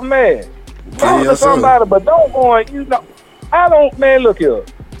yourself, man, talk to yourself. somebody, but don't go on, you know. I don't, man, look here.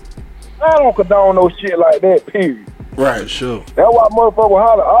 I don't condone no shit like that, period. Right. Sure. That's why motherfucker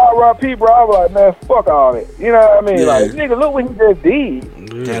holler, R.I.P., bro. I was like, man, fuck all that. You know what I mean? Yeah. Like, nigga, look what he just did.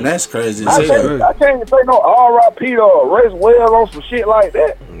 Damn, that's crazy. I can't even say no R.I.P. or rest well on some shit like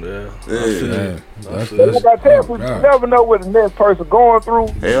that. Yeah. That's Like I tell people, you never know what the next person going through.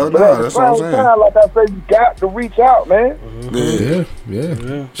 Hell But no, at the that's what I'm same saying. time, like I say, you got to reach out, man. Yeah.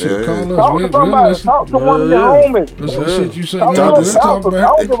 Shit, call us. Talk to We'll somebody. listen. Talk to one of your homies. Listen to shit you say. Talk to Now, them. let's Talk talk to. I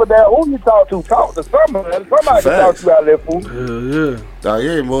about don't give a damn who you talk to. Talk to somebody. Somebody can talk Facts. to you out of that fool. Yeah. Dog,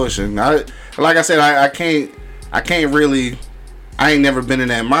 you're emotion. Like I said, I can't really. I ain't never been in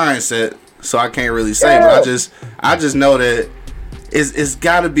that mindset, so I can't really say. Yeah. But I just know that it's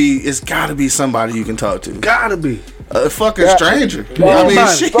gotta be somebody you can talk to. Gotta be. A fucking Yeah. stranger. Yeah. I mean,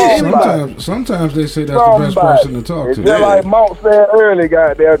 Somebody. shit. Sometimes they say that's the best person to talk It's to. just like Monk said earlier,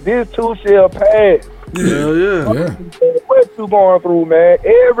 goddamn. This too shall pass. Hell yeah. Yeah. What you going through, man?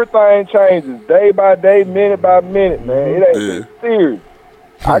 Everything changes day by day, minute by minute, man. It ain't serious.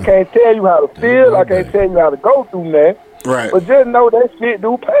 I can't tell you how to feel. I can't tell you how to go through that. Right. But just know that shit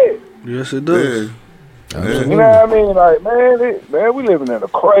do pass. Yes, it does. You know what I mean? Like, man, we living in a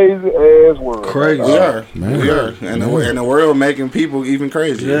crazy ass world. Crazy. We are. Man. We are. And the world making people even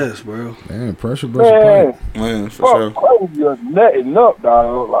crazier. Yes, bro. Man, pressure busts a Man, pipe. Man, for sure. fuck crazy or nutting up,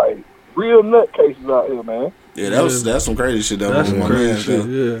 dog. Like, real nut cases out here, man. Yeah, that's some crazy shit though. That's some my crazy man, shit.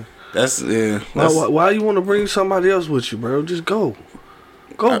 though. Yeah. That's Why you want to bring somebody else with you, bro? Just go.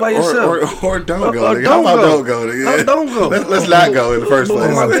 Go by yourself. Or don't go. Or nigga. don't How about go. don't go? Nigga? No, don't go. Let's not go in the first But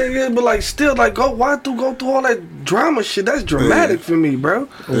my place. thing is, but like, still, like, go through all that drama shit? That's dramatic for me, bro.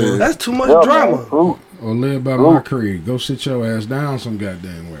 That's too much drama. Man, Or live by my creed. Go sit your ass down some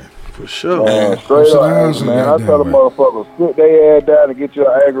goddamn way. For sure. man, Go straight sit up, down some man. I goddamn tell the way. motherfuckers, sit their ass down and get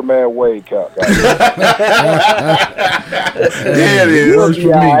your angry man wage count. There it is. Works for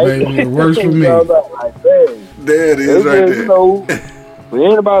me, baby. It works for me. Like, dang. There it is It's right just, there. you know, for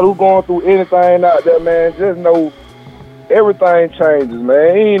anybody who going through anything out there, man, just know everything changes,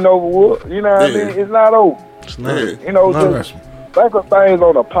 man. It ain't over with. You know what I Yeah. mean? It's not over. It's not. Yeah. You know, No. just think of things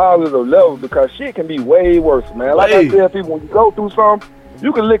on a positive level because shit can be way worse, man. Like I tell people, when you go through something,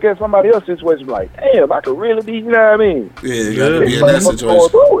 you can look at somebody else's situation like, damn, I could really be, you know what I mean? Yeah, you gotta be in This that motherfucker situation. going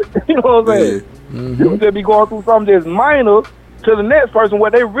through it. You know what I'm saying? Yeah. You can just be going through something that's minor to the next person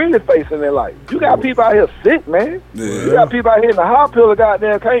what they really facing in their life. You got people out here sick, man. You Yeah. got people out here in the hospital,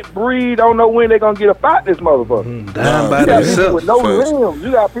 goddamn, can't breathe, don't know when they gonna get up out this motherfucker. Down by You got people with themselves. no Facts. limbs.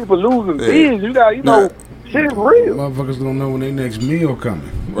 You got people losing Yeah. vision. You got, you know, shit is real. Motherfuckers don't know when their next meal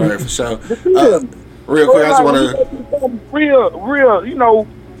coming. Right, for sure. Yeah. Real quick, I just want to. Real, you know,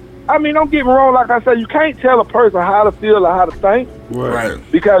 I mean, don't get me wrong, like I said, you can't tell a person how to feel or how to think Right.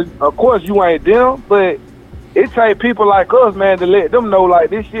 because, of course, you ain't them, but it take people like us, man, to let them know, like,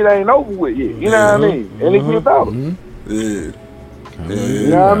 this shit ain't over with yet. You know what I mean? And it gets better. Yeah. You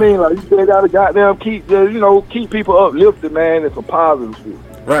know what I mean? Like, you still gotta goddamn keep people uplifted, man, and some positive shit.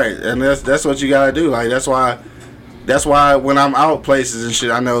 Right, and that's what you gotta do. Like that's why when I'm out places and shit,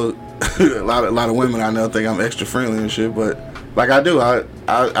 I know a lot of women I know think I'm extra friendly and shit, but Like I do.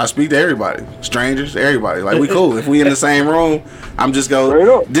 I speak to everybody, strangers, everybody. Like we cool. If we in the same room, I'm just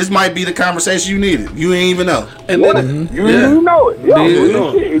go. This might be the conversation you needed. You ain't even know. And then You know it. Yeah, You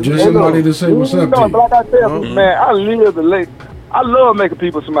know shit. Just somebody to say what's up to you. But like I tell people, man, I love making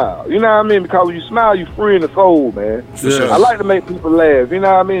people smile. You know what I mean? Because when you smile, you free in the soul, man. For sure. I like to make people laugh. You know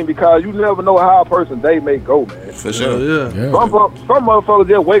what I mean? Because you never know how a person's day may go, man. For sure. Yeah. Some motherfuckers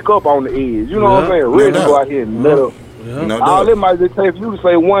just wake up on the edge. You know what I'm saying? Really go out here and let up. No All doubt. it might just take for you to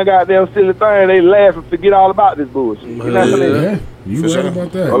say one goddamn silly thing, they laugh and forget all about this bullshit. You know what I mean? Yeah, you For right sure.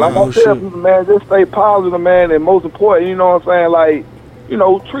 about that. Well, like I tell people, man, just stay positive, man, and most important, you know what I'm saying, like, you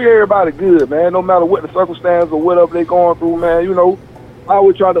know, treat everybody good, man, no matter what the circumstance or whatever they going through, man, you know, I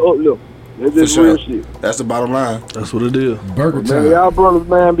always try to uplift. It's just For real sure. shit. That's the bottom line. That's what it is. Burger Man, time. y'all brothers,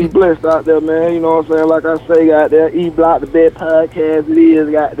 man, be blessed out there, man, you know what I'm saying, like I say, out there, E-Block, the best podcast it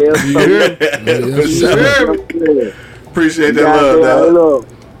is, out there. For sure. Appreciate that love, dog.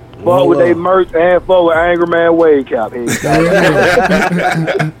 Fuck with they merch and fuck with Angry Man Wade Cap. For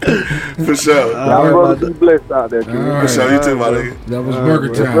sure. Y'all brothers be blessed out there, All too. right. For sure. You too, my nigga. That was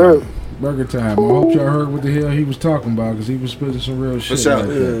burger sir. time. Burger time. I hope y'all heard what the hell he was talking about because he was spitting some real For shit. sure. Like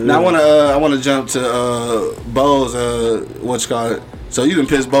that. Now I wanna jump to Bo's what you call it. So you done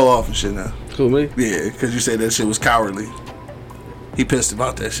pissed Bo off and shit now. Who, me? Yeah, because you said that shit was cowardly. He pissed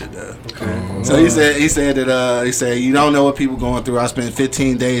about that shit though. So he said that he said you don't know what people going through. I spent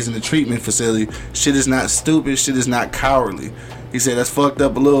 15 days in the treatment facility. Shit is not stupid. Shit is not cowardly. He said that's fucked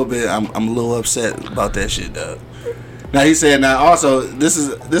up a little bit. I'm a little upset about that shit though. Now he said also this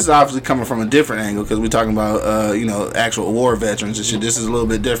is obviously coming from a different angle because we're talking about actual war veterans and shit. This is a little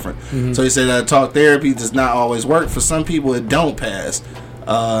bit different. So he said talk therapy does not always work. For some people it don't pass.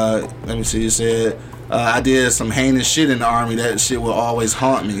 Let me see. He said I did some heinous shit in the Army. That shit will always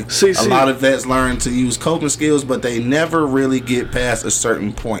haunt me. See. A lot of vets learn to use coping skills, but they never really get past a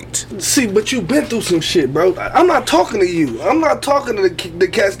certain point. See, but you been through some shit, bro. I'm not talking to you. I'm not talking to the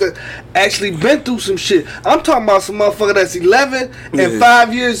cats that actually been through some shit. I'm talking about some motherfucker that's 11 and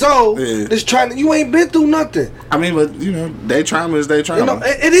 5 years old that's trying to. You ain't been through nothing. I mean, but their trauma is their trauma. You know,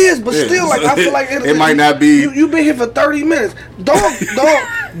 it is, but still, like I feel like it might not be. You been here for 30 minutes.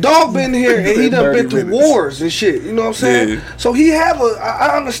 Dog been here and he done been through wars and shit. You know what I'm saying? Yeah. So he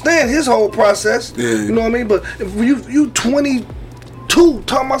I understand his whole process. Yeah. You know what I mean? But if you 22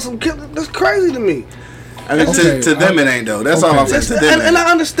 talking about some killing, that's crazy to me. I mean, to them it ain't though. That's all I'm saying. To them, and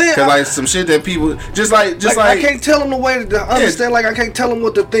I understand. Cause like some shit that people just like I can't tell them the way to understand. Like I can't tell them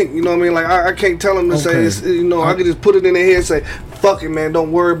what to think. You know what I mean? Like I can't tell them to say it's, I can just put it in their head and say, fuck it, man.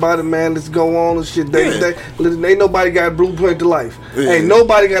 Don't worry about it, man. Let's go on and shit. Ain't nobody got a blueprint to life. Ain't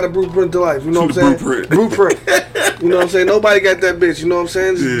nobody got a blueprint to life. You know what I'm saying? Blueprint. You know what I'm saying? Nobody got that bitch. You know what I'm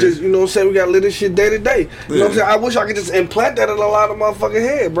saying? Just you know what I'm saying? We gotta live this shit day to day. You know what I'm saying? I wish I could just implant that in a lot of motherfucking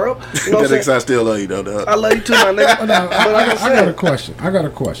head, bro. You know what I'm saying? I still love you though, dog. I love you too, my nigga. I got a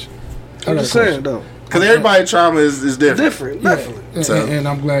question. I'm just saying though. Because everybody's trauma is different. Definitely. And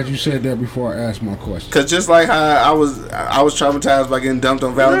I'm glad you said that before I asked my question. Because just like how I was traumatized by getting dumped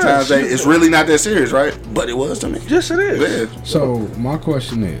on Valentine's Day, it's really not that serious, right? But it was to me. Yes, it is. Yeah. So my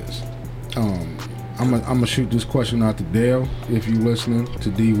question is, I'm gonna shoot this question out to Dale if you listening,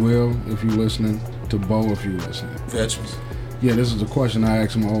 to D Will if you listening, to Bo if you listening. Veterans. Yeah, this is a question I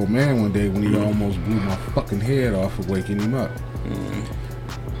asked my old man one day when he almost blew my fucking head off for waking him up.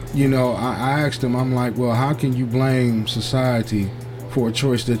 You know, I asked him, I'm like, well, how can you blame society for a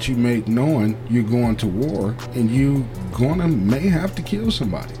choice that you make knowing you're going to war and you may have to kill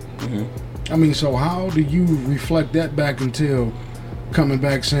somebody? I mean, so how do you reflect that back until coming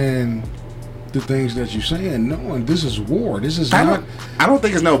back saying the things that you're saying, knowing this is war? This is not. I don't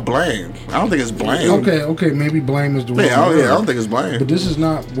think it's no blame. I don't think it's blame. Okay, maybe blame is the wrong word. I don't think it's blame. But this is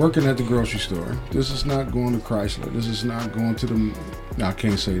not working at the grocery store. This is not going to Chrysler. This is not going to the. I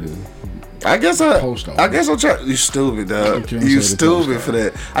can't say the. Post office. I guess I'm trying. You stupid, dog. You stupid for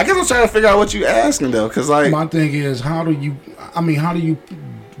that. I guess I'm trying to figure out what you asking though, because like my thing is, how do you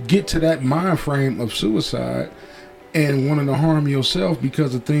get to that mind frame of suicide and wanting to harm yourself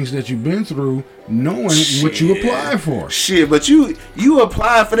because of things that you've been through, knowing what you applied for? Shit, but you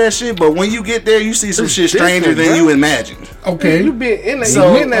applied for that shit, but when you get there, you see some shit stranger than you imagined. Okay, you been in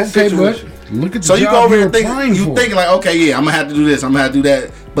that situation. But look at the so you go over you're there and thinking like, okay, yeah, I'm gonna have to do this, I'm gonna have to do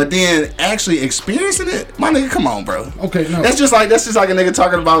that. But then actually experiencing it, my nigga, come on, bro. Okay, no. That's just like a nigga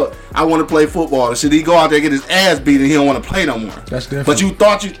talking about I want to play football and shit. He go out there and get his ass beat and he don't want to play no more. That's different. But you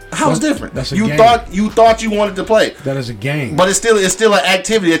thought how's different? That's a you game. thought you wanted to play. That is a game. But it's still an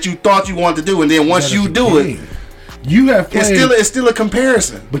activity that you thought you wanted to do, and then once you do it, You have played. It's still a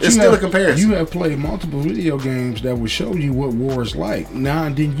comparison. But it's still a comparison. You have played multiple video games that will show you what war is like. Now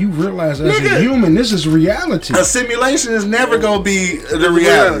and then you realize as a human, this is reality. A simulation is never gonna be the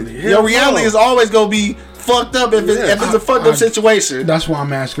reality. Your reality is always gonna be fucked up if it's a fucked up situation. That's why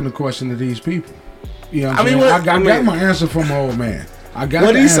I'm asking the question to these people. You know what I'm saying? What, I got my answer from my old man. I got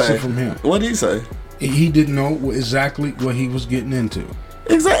what the he answer say? from him. What did he say? He didn't know exactly what he was getting into.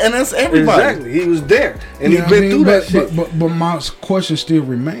 Exactly, and that's everybody. Exactly, he was there, and You he know been through that shit. But my question still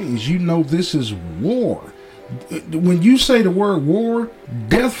remains. You know, this is war. When you say the word war,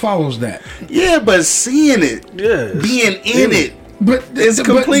 death follows that. Yeah, but seeing it, being in it, but it's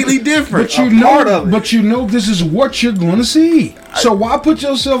completely different. But you know, this is what you're going to see. So why put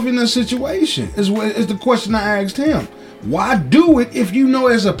yourself in that situation? Is the question I asked him. Why do it if you know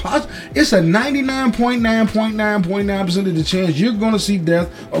it's a 99.9.9.9% of the chance you're going to see death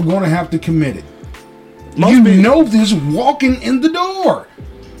or going to have to commit it? You know this walking in the door.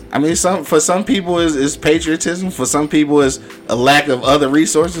 I mean, for some people is patriotism. For some people is a lack of other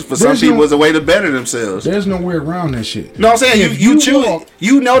resources. For some people is a way to better themselves. There's no way around that shit. No, I'm saying you choose it.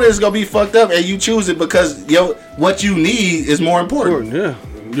 You know that it's gonna be fucked up, and you choose it because what you need is more important. Yeah.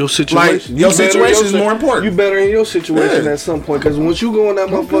 Your situation, your situation is more important. You better in your situation at some point, because once you go in that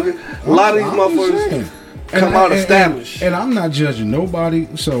motherfucker, a lot of these motherfuckers come out established. And I'm not judging nobody,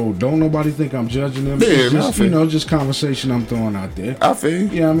 so don't nobody think I'm judging them. It's just, just conversation I'm throwing out there. I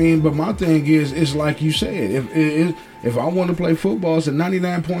feel. Yeah, I mean, but my thing is, it's like you said, if I want to play football, it's at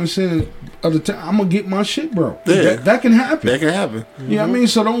 99% of the time, I'm gonna get my shit, bro. Yeah. That can happen. That can happen. You know what I mean?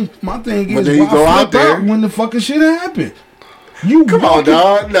 So my thing is, then you go out there when the fucking shit happen. Come on,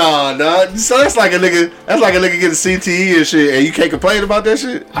 dog. No. So that's like a nigga getting CTE and shit, and you can't complain about that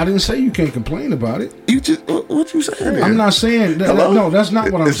shit. I didn't say you can't complain about it. You just what you saying? I'm not saying that. No, that's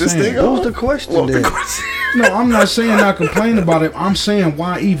not what I'm saying. What was the question? No, I'm not saying not complain about it. I'm saying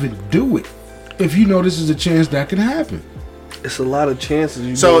why even do it if you know this is a chance that can happen. It's a lot of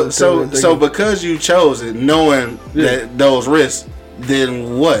chances. So because you chose it, knowing that those risks,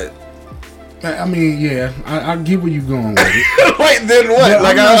 then what? I mean, yeah, I get where you're going with it. Wait, then what? But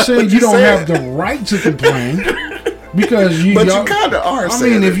I'm not saying you don't have the right to complain because you. But you kind of are. I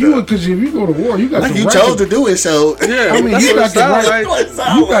mean, if you go to war, you got like the you right chose to do it. So yeah, I mean, you got the right.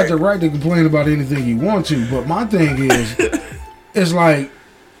 You got the right to complain about anything you want to. But my thing is, it's like.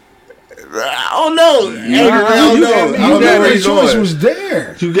 I don't know. The choice was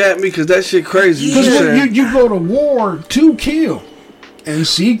there. You got me because that shit crazy. Because you go to war to kill. And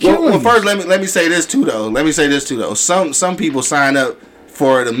see killing. Well, first let me say this too though. Some people sign up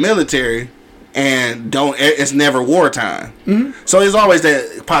for the military and it's never wartime. Mm-hmm. So there's always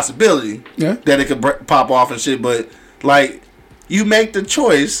that possibility that it could pop off and shit. But like you make the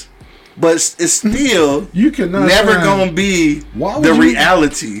choice, but it's still you cannot never gonna be the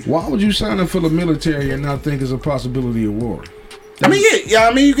reality. Why would you sign up for the military and not think there's a possibility of war? I mean, yeah.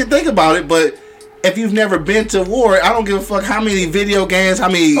 I mean, you can think about it, but. If you've never been to war, I don't give a fuck how many video games, how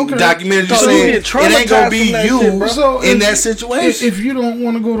many documentaries you see. It ain't gonna be you in that situation. If you don't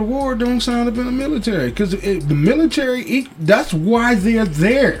want to go to war, don't sign up in the military. Because the military, that's why they're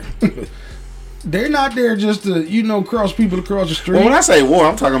there. They're not there just to cross people across the street. Well, when I say war,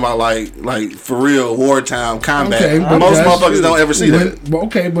 I'm talking about like for real wartime combat. Okay, most motherfuckers don't ever see that.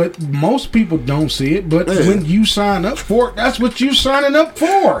 Okay, but most people don't see it. But when you sign up for it, that's what you're signing up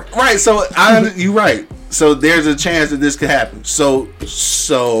for. Right. So you're right. So there's a chance that this could happen. So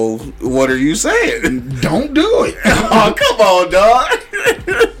what are you saying? Don't do it. Oh, come on, dog.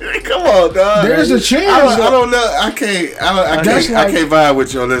 Come on, dog. There's a chance. I don't know. I can't vibe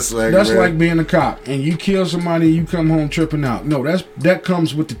with you on this one. That's like being a cop and you kill somebody and you come home tripping out. No, that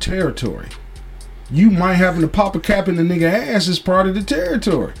comes with the territory. You might having to pop a cap in the nigga ass is part of the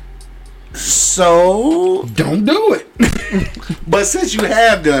territory. So don't do it. But since you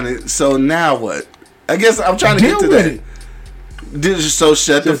have done it, so now what? I guess I'm trying to get to that. So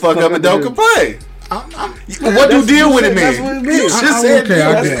shut the fuck up and don't complain. What do deal with it mean? You just said okay,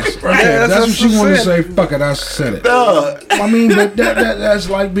 I guess. Okay, that's what you want to say. Fuck it, I said it. I mean, but that's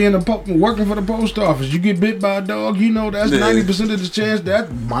like being working for the post office. You get bit by a dog, that's 90% of the chance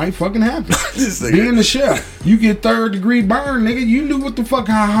that might fucking happen. Being the chef, you get 3rd degree burn, nigga. You knew what the fuck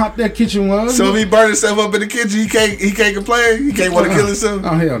how hot that kitchen was. So if he burned himself up in the kitchen, he can't complain. He can't want to kill himself.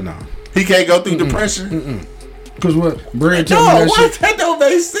 Oh hell no. He can't go through depression. Because what? Brad tell me that shit. That don't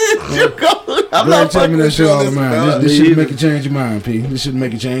make sense. Brad tell me that shit all the time. This should make you change your mind, P. This should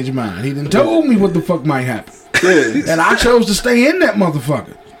make you change your mind. He done told me what the fuck might happen. And I chose to stay in that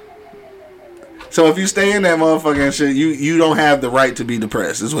motherfucker. So if you stay in that motherfucker and shit, you don't have the right to be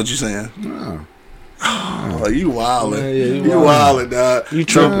depressed, is what you're saying. No. Oh, you wildin'. Yeah, you wildin', dog. You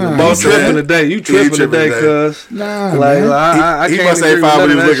tripping. Nah, You tripping today. You tripping today, cuz. Nah, Like, man. I He can't must say agree five with what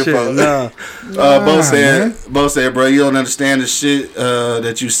he none was of looking that for. shit. Nah. Bo said, bro, you don't understand the shit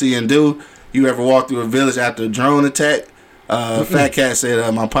that you see and do. You ever walk through a village after a drone attack? Fat Cat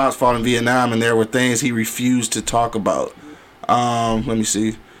said, my pops fought in Vietnam and there were things he refused to talk about. Let me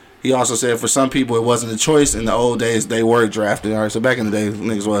see. He also said for some people it wasn't a choice. In the old days they were drafted. All right, so back in the day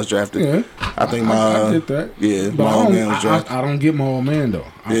niggas was drafted. Yeah, I think I get that. Yeah, But my old man was drafted. I don't get my old man though.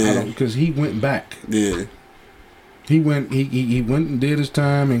 Yeah. Because he went back. Yeah. He went and did his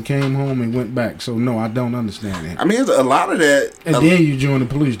time and came home and went back. So no, I don't understand that. I mean, it's a lot of that. And then you join the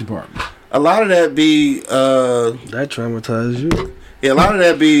police department. A lot of that be That traumatized you. yeah, a lot of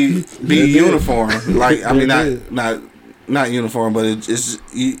that be uniform. Like I mean, did. not uniform, but it's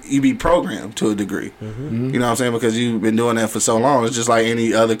you be programmed to a degree. You know what I'm saying? Because you've been doing that for so long. It's just like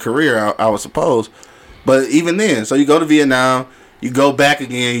any other career, I would suppose. But even then, so you go to Vietnam, you go back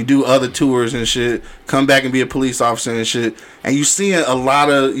again, you do other tours and shit, come back and be a police officer and shit, and you seeing a lot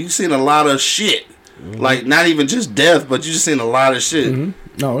of shit. Like not even just death, but you just seen a lot of shit.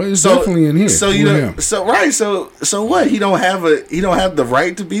 No, it's definitely in here. So you know, so what? He don't have the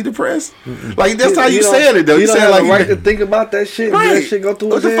right to be depressed. Like that's how you said it though. You You don't said have like the right to think about that shit. right. That shit go through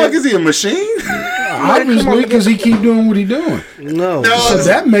What his the head. fuck is he, a machine? Obviously, because he keep doing what he doing. No. So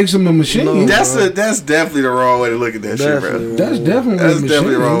that makes him a machine. No. That's definitely the wrong way to look at that shit, bro. Definitely. That's definitely That's a machine.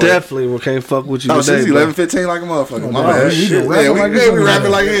 definitely wrong. Definitely we can't fuck with you Oh, today. since bro. 11:15 like a motherfucker. My no, bad. we been Shit. rapping Yeah, like we it's rapping a-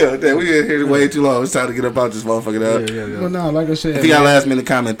 like hell. Damn, we been here way too long. It's time to get up out this motherfucker out. Yeah. But no, like I said, If you got a last minute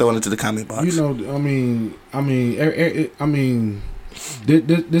comment, throw it into the comment box. you know,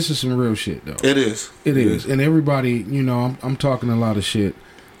 this is some real shit though. It is. It is, and everybody, you know, I'm talking a lot of shit,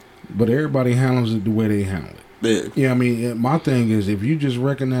 but everybody handles it the way they handle it. Yeah. Yeah, I mean, my thing is, if you just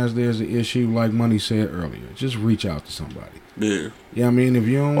recognize there's an issue, like Money said earlier, just reach out to somebody. Yeah. Yeah, I mean, if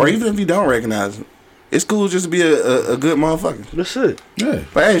you don't, Or even if you don't recognize it, it's cool just to be a good motherfucker. That's it. yeah,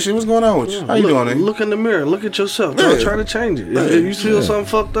 But hey, shit, what's going on with you? How you doing, nigga? Look in the mirror. Look at yourself. Yeah. Don't try to change it. If you feel something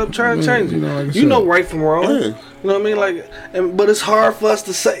fucked up, try to change it. you know, like I You know said. right from wrong. Yeah. You know what I mean? Like, but it's hard for us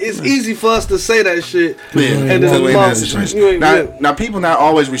to say. It's easy for us to say that shit. Yeah, And well, then in mom- that situation. you ain't- Now, people not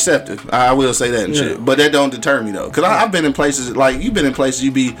always receptive. I will say that and Yeah. shit, but that don't deter me though. Cause I've been in places like you've been in places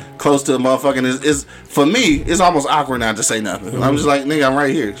you be close to a motherfucker. And it's for me, it's almost awkward not to say nothing. I'm just like, nigga, I'm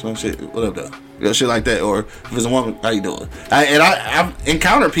right here. Some shit, what up though? You know, shit like that. Or if it's a woman, how you doing? I've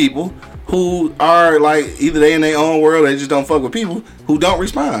encountered people who are like either they in their own world, they just don't fuck with people who don't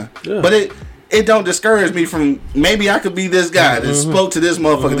respond. Yeah. But it don't discourage me from maybe I could be this guy that spoke to this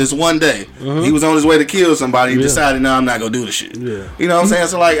motherfucker this one day. He was on his way to kill somebody. He decided, no, I'm not gonna do the shit. Yeah. You know what I'm saying?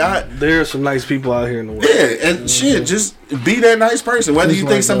 So like, There are some nice people out here in the world. yeah, and shit, just be that nice person, whether you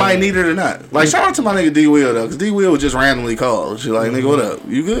think somebody need it or not. Like, shout out to my nigga D Will though, because D Will would just randomly call. She like, nigga, what up?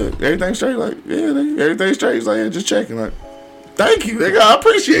 You good? Everything straight? Like, yeah, nigga, everything straight. He's like, yeah, just checking. Like, thank you, nigga. I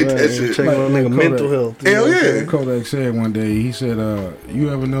appreciate that shit. Check on nigga mental health. Hell yeah. Kodak said one day, he said,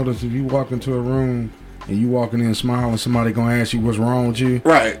 you ever notice if you walk into a room and you walking in smiling, somebody gonna ask you what's wrong with you?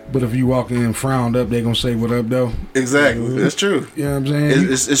 Right. But if you walk in frowned up, they gonna say what up though? Exactly. That's true. You know what I'm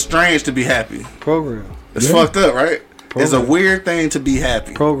saying? It's strange to be happy. Program. It's Yeah. fucked up, right? It's a weird thing to be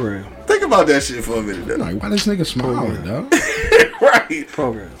happy. Program. Think about that shit for a minute, though. Like, why this nigga smiling, dog? Right.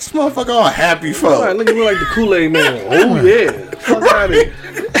 Program. This motherfucker all happy All right, fuck. look at me like the Kool-Aid man. Oh yeah. Fuck out of here.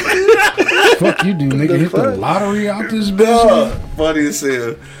 Fuck you do, nigga. Hit the fuck? lottery out this bitch. Funny as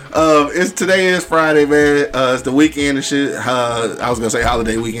hell. Today is Friday, man. It's the weekend and shit. I was gonna say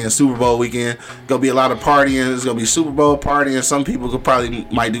holiday weekend, Super Bowl weekend. Gonna be a lot of partying. It's gonna be Super Bowl partying. Some people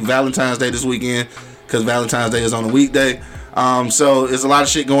might do Valentine's Day this weekend because Valentine's Day is on a weekday. So there's a lot of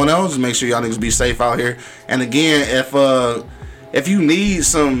shit going on. Just make sure y'all niggas be safe out here. And again, if you need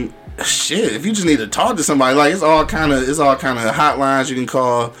some shit, if you just need to talk to somebody, like it's all kind of hotlines you can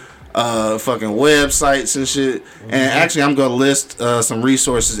call. Fucking websites and shit. And actually, I'm gonna list some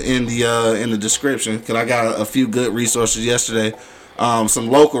resources in the description because I got a few good resources yesterday. Some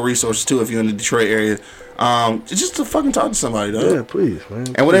local resources too if you're in the Detroit area. Just to fucking talk to somebody though. Yeah, please, man.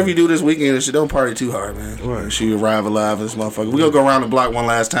 And whatever you do this weekend, shit, don't party too hard, man. Right. Make sure you arrive alive in this motherfucker. We gonna go around the block one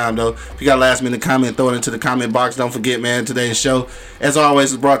last time though. If you got a last minute comment, throw it into the comment box. Don't forget, man, today's show, as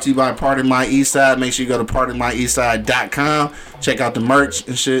always, is brought to you by Pardon My Eastside. Make sure you go to pardonmyeastside.com. Check out the merch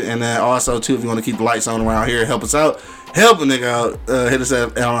and shit. And then also too, if you want to keep the lights on around here, help us out. Help a nigga out. Hit us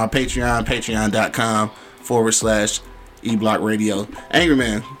up on our Patreon, patreon.com/eBlock Radio. Angry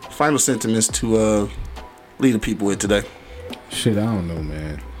Man, final sentiments to lead the people with today. Shit, I don't know,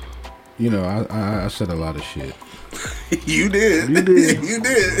 man. You know, I said a lot of shit. You did. You did. You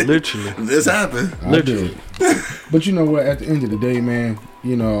did. Literally. This happened. I did. But you know what? At the end of the day, man,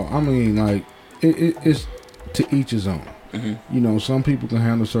 you know, I mean, like, it's to each his own. Mm-hmm. You know, some people can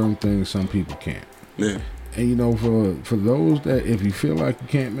handle certain things, some people can't. Yeah. And you know, for those that, if you feel like you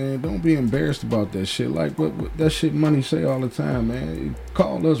can't, man, don't be embarrassed about that shit. Like what that shit Money say all the time, man.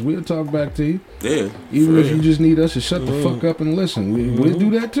 Call us, we'll talk back to you. Yeah. Even if you just need us to shut the fuck up and listen, we'll do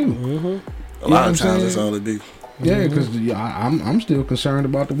that too. A lot of times that's all it be. Yeah, because I'm still concerned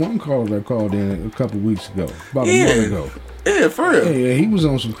about the one caller that called in a couple weeks ago, about a month ago. Yeah, for real. Yeah, he was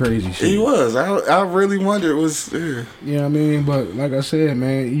on some crazy shit. He was. I really wondered was. Yeah. You know what I mean? But like I said,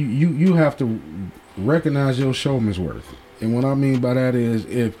 man, you have to recognize your showman's worth. And what I mean by that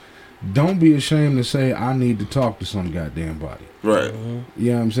is, don't be ashamed to say I need to talk to some goddamn body. Right.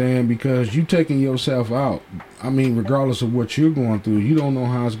 You know what I'm saying? Because you taking yourself out. I mean, regardless of what you're going through, you don't know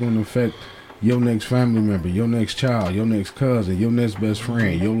how it's going to affect your next family member, your next child, your next cousin, your next best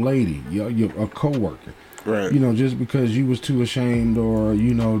friend, your lady, a coworker. Right. You know, just because you was too ashamed or,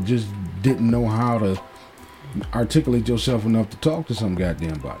 you know, just didn't know how to articulate yourself enough to talk to some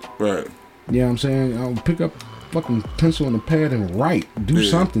goddamn body. Right. You know what I'm saying? I'll pick up fucking pencil and a pad and write. Do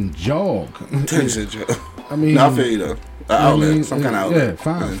something. Jog. I mean, no, I feel you though. Outlet, some kind of outlet.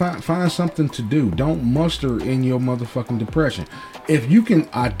 Yeah, find something to do. Don't muster in your motherfucking depression. If you can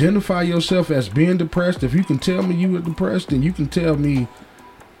identify yourself as being depressed, if you can tell me you were depressed, then you can tell me,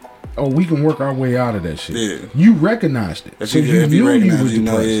 oh, we can work our way out of that shit. Yeah. You recognized it. So you knew you was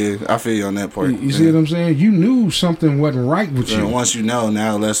depressed. Yeah, I feel you on that part. You see what I'm saying? You knew something wasn't right with you. Once you know,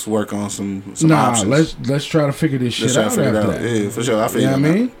 now let's work on some options. Let's try to figure this shit out after that. Yeah, for sure. I feel you know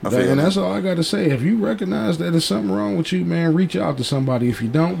what I mean? And that's all I got to say. If you recognize that there's something wrong with you, man, reach out to somebody. If you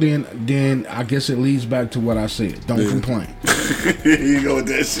don't, then I guess it leads back to what I said. Don't complain. You go with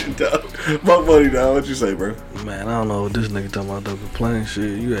that shit, dog. My buddy, dog. What you say, bro? Man, I don't know what this nigga talking about. Don't complain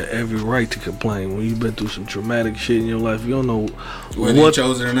shit. You got every right to complain when you've been through some traumatic shit in your life. You don't know whether he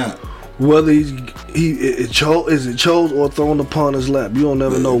chose it or not. Whether it chose or thrown upon his lap. You don't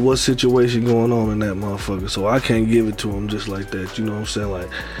never know what situation going on in that motherfucker. So I can't give it to him just like that. You know what I'm saying? Like,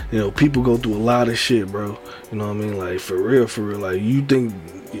 you know, people go through a lot of shit, bro. You know what I mean? Like, for real. Like, you think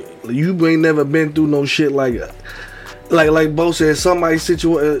you ain't never been through no shit like like Bo said, somebody's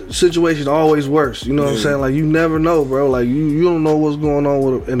situation always worse. You know what I'm saying? Like, you never know, bro. Like, you don't know what's going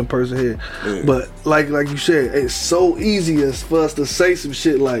on in a person's head. Yeah. But like you said, it's so easy for us to say some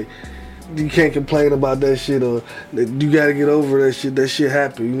shit like, you can't complain about that shit, or you gotta get over that shit. That shit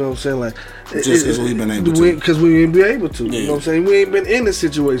happened. You know what I'm saying? Like, just because we've been able to. Because we ain't been able to. You know what I'm saying? We ain't been in the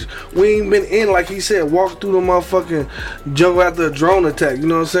situation. We ain't been in, like he said, walk through the motherfucking jungle after a drone attack. You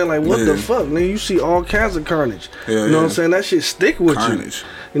know what I'm saying? Like, what the fuck, man? You see all kinds of carnage. You know what I'm saying? That shit stick with you.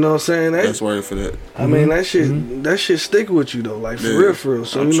 You know what I'm saying? That's word for that. I mean, that shit stick with you though, like for real.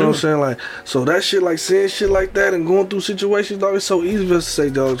 So you know what I'm saying? Like, so that shit, like saying shit like that and going through situations, dog, it's so easy for us to say,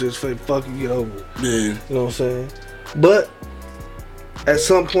 dog, just fucking get over it. Yeah. You know what I'm saying? But at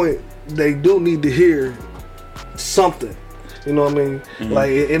some point, they do need to hear something. You know what I mean?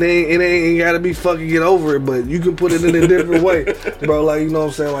 Like, it ain't gotta be fucking get over it, but you can put it in a different way, bro. Like, you know what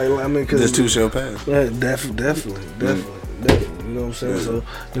I'm saying? Like, I mean, cause this too shall pass. Yeah, definitely. You know what I'm saying? So,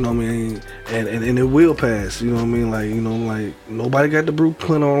 you know what I mean? And it will pass. You know what I mean? Like, you know, like, nobody got the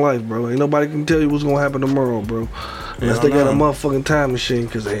blueprint on life, bro. Ain't nobody can tell you what's gonna happen tomorrow, bro. Unless they got a motherfucking time machine,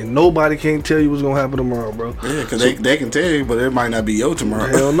 because ain't nobody can't tell you what's gonna happen tomorrow, bro. Yeah, because they can tell you, but it might not be your tomorrow.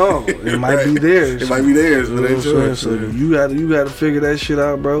 Hell no, it might be theirs. It might be theirs, but ain't yours. So you gotta figure that shit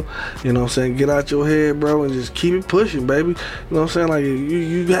out, bro. You know what I'm saying? Get out your head, bro, and just keep it pushing, baby. You know what I'm saying? Like,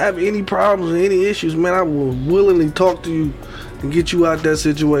 you have any problems or any issues, man, I will willingly talk to you and get you out that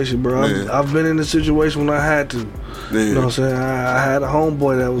situation, bro. I've been in a situation when I had to. You know what I'm saying? I had a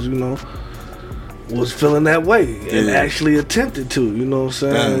homeboy that was, you know, was feeling that way and actually attempted to. You know what I'm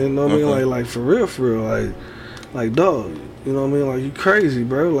saying? You know what I mean? Like for real. Like dog. You know what I mean? Like, you crazy,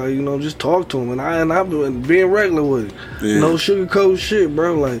 bro. Like, you know, just talk to him. And I've been being regular with it. No sugarcoat shit,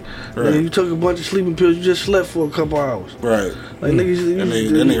 bro. Like, man, you took a bunch of sleeping pills. You just slept for a couple hours. Right. Like, that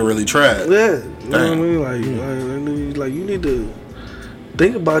nigga really tried. Yeah. You know what I mean? Like, you need to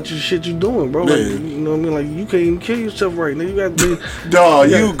think about your shit you doing, bro. Like, you know what I mean? Like, you can't even kill yourself right now. You got to be...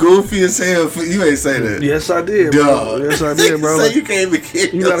 Dog, you goofy as hell. You ain't say that. Yes, I did, bro. Dog. Yes, I did, bro. Like, you can't even kill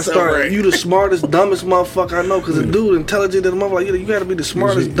yourself. You got to start... Right. You the smartest, dumbest motherfucker I know, because a dude intelligent as a motherfucker, you got to be the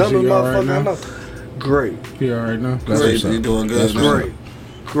smartest, dumbest motherfucker I know. Great. He all right now? Great. You doing good, That's great.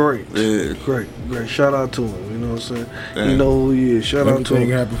 Great. Yeah. Great. Shout out to him. You know what I'm saying? Yeah. You know who he is. Shout out to Everything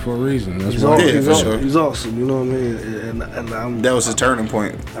him. happened for a reason. That's He's why. awesome. Yeah, for sure. He's awesome. You know what I mean? And I'm That was his turning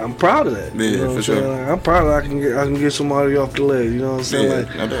point. I'm proud of that. Yeah, you know for what I'm sure. saying? Like, I'm proud of I can get somebody off the ledge. You know what I'm saying? Yeah,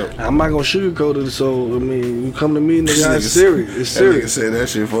 Like, no doubt. I'm not gonna sugarcoat it. So I mean, you come to me, This nigga, it's nigga- serious. It's That nigga serious. said that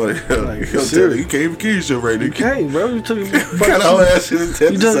shit for you. Like, He'll tell serious. you can't even kill yourself right now. You can't, bro. You took What kind of old ass shit is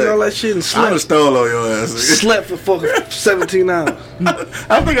that you to took say? all that shit and I done slept. stole on your ass. nigga. Slept for fucking 17 hours.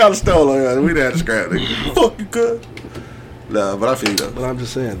 I think I done stole on your ass. We done scrap, nigga. Fuck you, cuz. Nah, but I feel you though. But I'm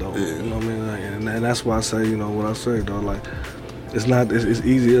just saying though, Yeah. you know what I mean? Like, and that's why I say, you know what I say though, like it's not it's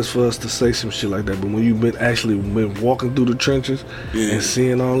easy as for us to say some shit like that, but when you've been walking through the trenches Yeah. and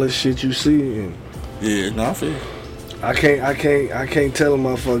seeing all that shit you see, and Yeah, no, I feel you. I can't tell a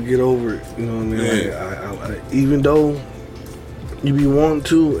motherfucker get over it. You know what I mean? Yeah. Like, I, even though you be wanting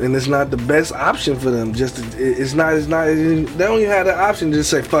to, and it's not the best option for them. Just it's not. They don't even have the option to just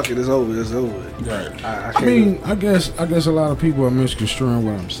say fuck it, it's over. It's over. Right. I I can't. mean, I guess a lot of people are misconstruing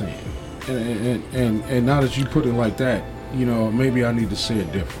what I'm saying, and now that you put it like that, you know, maybe I need to say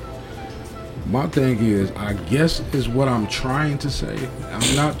it different. My thing is, I guess is what I'm trying to say.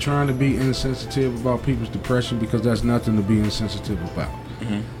 I'm not trying to be insensitive about people's depression because that's nothing to be insensitive about.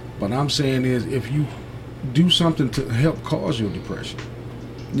 Mm-hmm. But I'm saying is, if you do something to help cause your depression,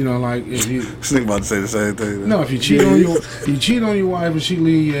 you know, like if you This nigga about to say the same thing. no, if you cheat on your wife and she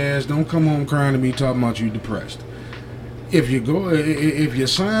leave your ass, don't come home crying to me talking about you depressed. If you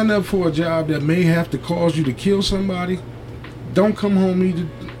sign up for a job that may have to cause you to kill somebody, don't come home either.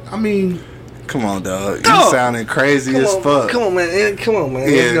 I mean, Come on, dog. You Dog. sounding crazy as fuck. Come on, man. Come on, man.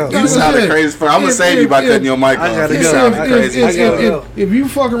 Yeah, Let's go. you sounded crazy as fuck. I'm gonna save you by cutting your mic I off. gotta You go. sounded I- crazy as gotta fuck. go. if you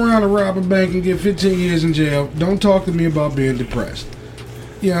fuck around and rob a bank and get 15 years in jail, don't talk to me about being depressed.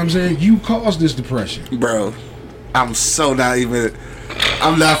 You know what I'm saying? You caused this depression. Bro, I'm so not even.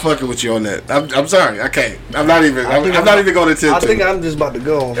 I'm not fucking with you on that. I'm sorry. I can't. I'm not even. I'm not even going to attempt I think to. I'm just about to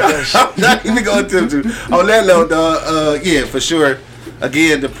go on that shit. I'm not even going to attempt to. On that note, dog. Yeah, for sure.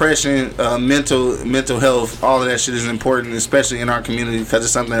 Again, depression, mental health, all of that shit is important, especially in our community because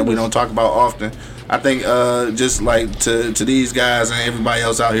it's something that we don't talk about often. I think just like to these guys and everybody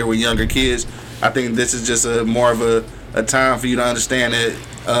else out here with younger kids, I think this is just more of a time for you to understand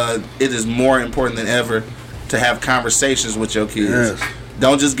that it is more important than ever to have conversations with your kids. Yes.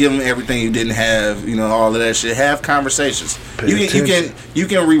 Don't just give them everything you didn't have, you know, all of that shit. Have conversations. You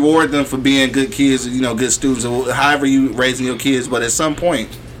can reward them for being good kids, you know, good students, or however you raising your kids. But at some point,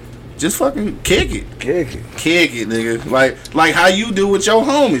 just fucking kick it, nigga. Like how you do with your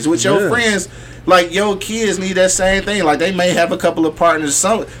homies, with your friends. Like your kids need that same thing. Like they may have a couple of partners.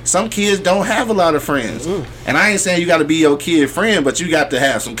 Some kids don't have a lot of friends. And I ain't saying you got to be your kid friend, but you got to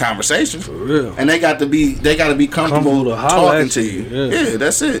have some conversations. For real. And they got to be comfortable to holler talking at to you. you. Yeah. Yeah,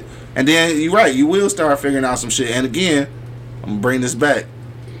 that's it. And then you're right. You will start figuring out some shit. And again, I'm gonna bring this back,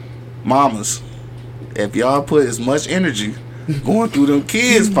 mamas. If y'all put as much energy going through them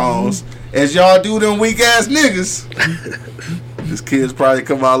kids' phones as y'all do them weak ass niggas, this kids probably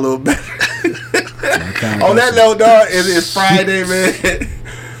come out a little better. On that note, dog, it is Friday, man.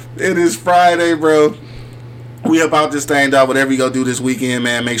 It is Friday, bro. We about this thing, dog. Whatever you go do this weekend,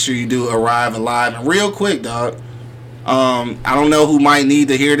 man, make sure you do arrive alive. And real quick, dog, I don't know who might need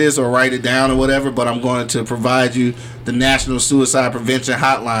to hear this or write it down or whatever, but I'm going to provide you the National Suicide Prevention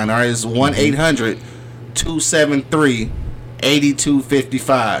Hotline. All right, it's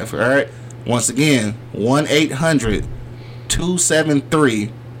 1-800-273-8255. All right, once again,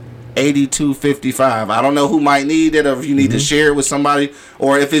 1-800-273-8255. I don't know who might need it, or if you need to share it with somebody,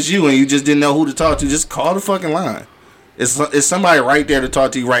 or if it's you and you just didn't know who to talk to, just call the fucking line. It's somebody right there to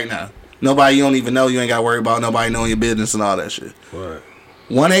talk to you right now. Nobody you don't even know, you ain't got to worry about nobody knowing your business and all that shit. Right.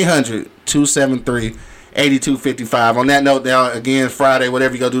 1-800-273-8255. On that note, dog, again, Friday,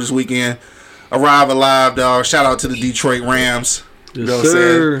 whatever you go do this weekend, arrive alive, dog. Shout out to the Detroit Rams. You know what I'm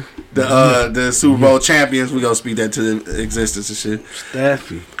saying? The Super Bowl champions. We gonna speak that to the existence and shit.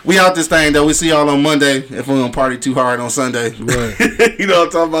 Staffy. We out this thing though. We see y'all on Monday if we don't party too hard on Sunday. Right. You know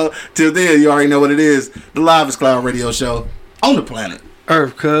what I'm talking about? Till then, you already know what it is. The Livest Cloud Radio Show on the planet.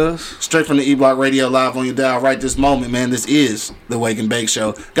 Earth, cuz. Straight from the E-Block Radio live on your dial right this moment, man. This is the Wake and Bake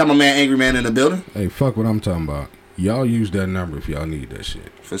Show. Got my man Angry Man in the building. Hey, fuck what I'm talking about. Y'all use that number if y'all need that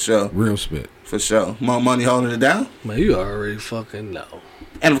shit. For sure. Real spit. For sure. More money holding it down. Man, you already fucking know.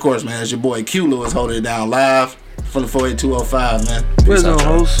 And of course, man, it's your boy Q Lewis holding it down live from the 48205, man. Where's Peace the out,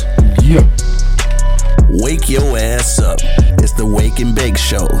 y'all. host? Yeah. Wake your ass up. It's the Wake and Bake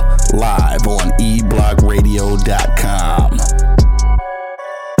Show, live on eblockradio.com.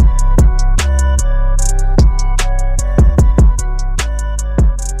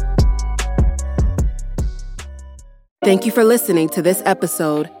 Thank you for listening to this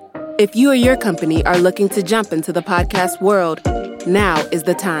episode. If you or your company are looking to jump into the podcast world, now is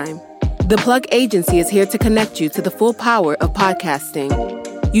the time. The Plug Agency is here to connect you to the full power of podcasting.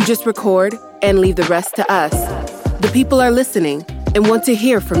 You just record and leave the rest to us. The people are listening and want to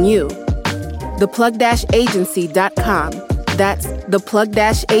hear from you. Theplug-agency.com. That's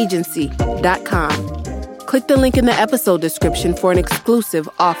theplug-agency.com. Click the link in the episode description for an exclusive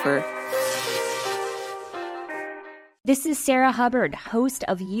offer. This is Sarah Hubbard, host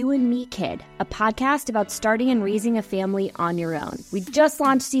of You and Me Kid, a podcast about starting and raising a family on your own. We just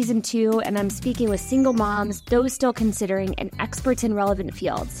launched season 2, and I'm speaking with single moms, those still considering, and experts in relevant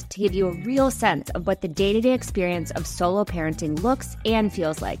fields to give you a real sense of what the day-to-day experience of solo parenting looks and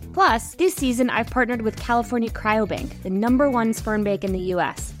feels like. Plus, this season, I've partnered with California Cryobank, the #1 sperm bank in the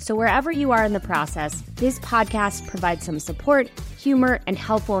U.S. So wherever you are in the process, this podcast provides some support, humor, and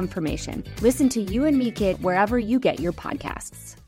helpful information. Listen to You and Me Kid wherever you get your podcasts.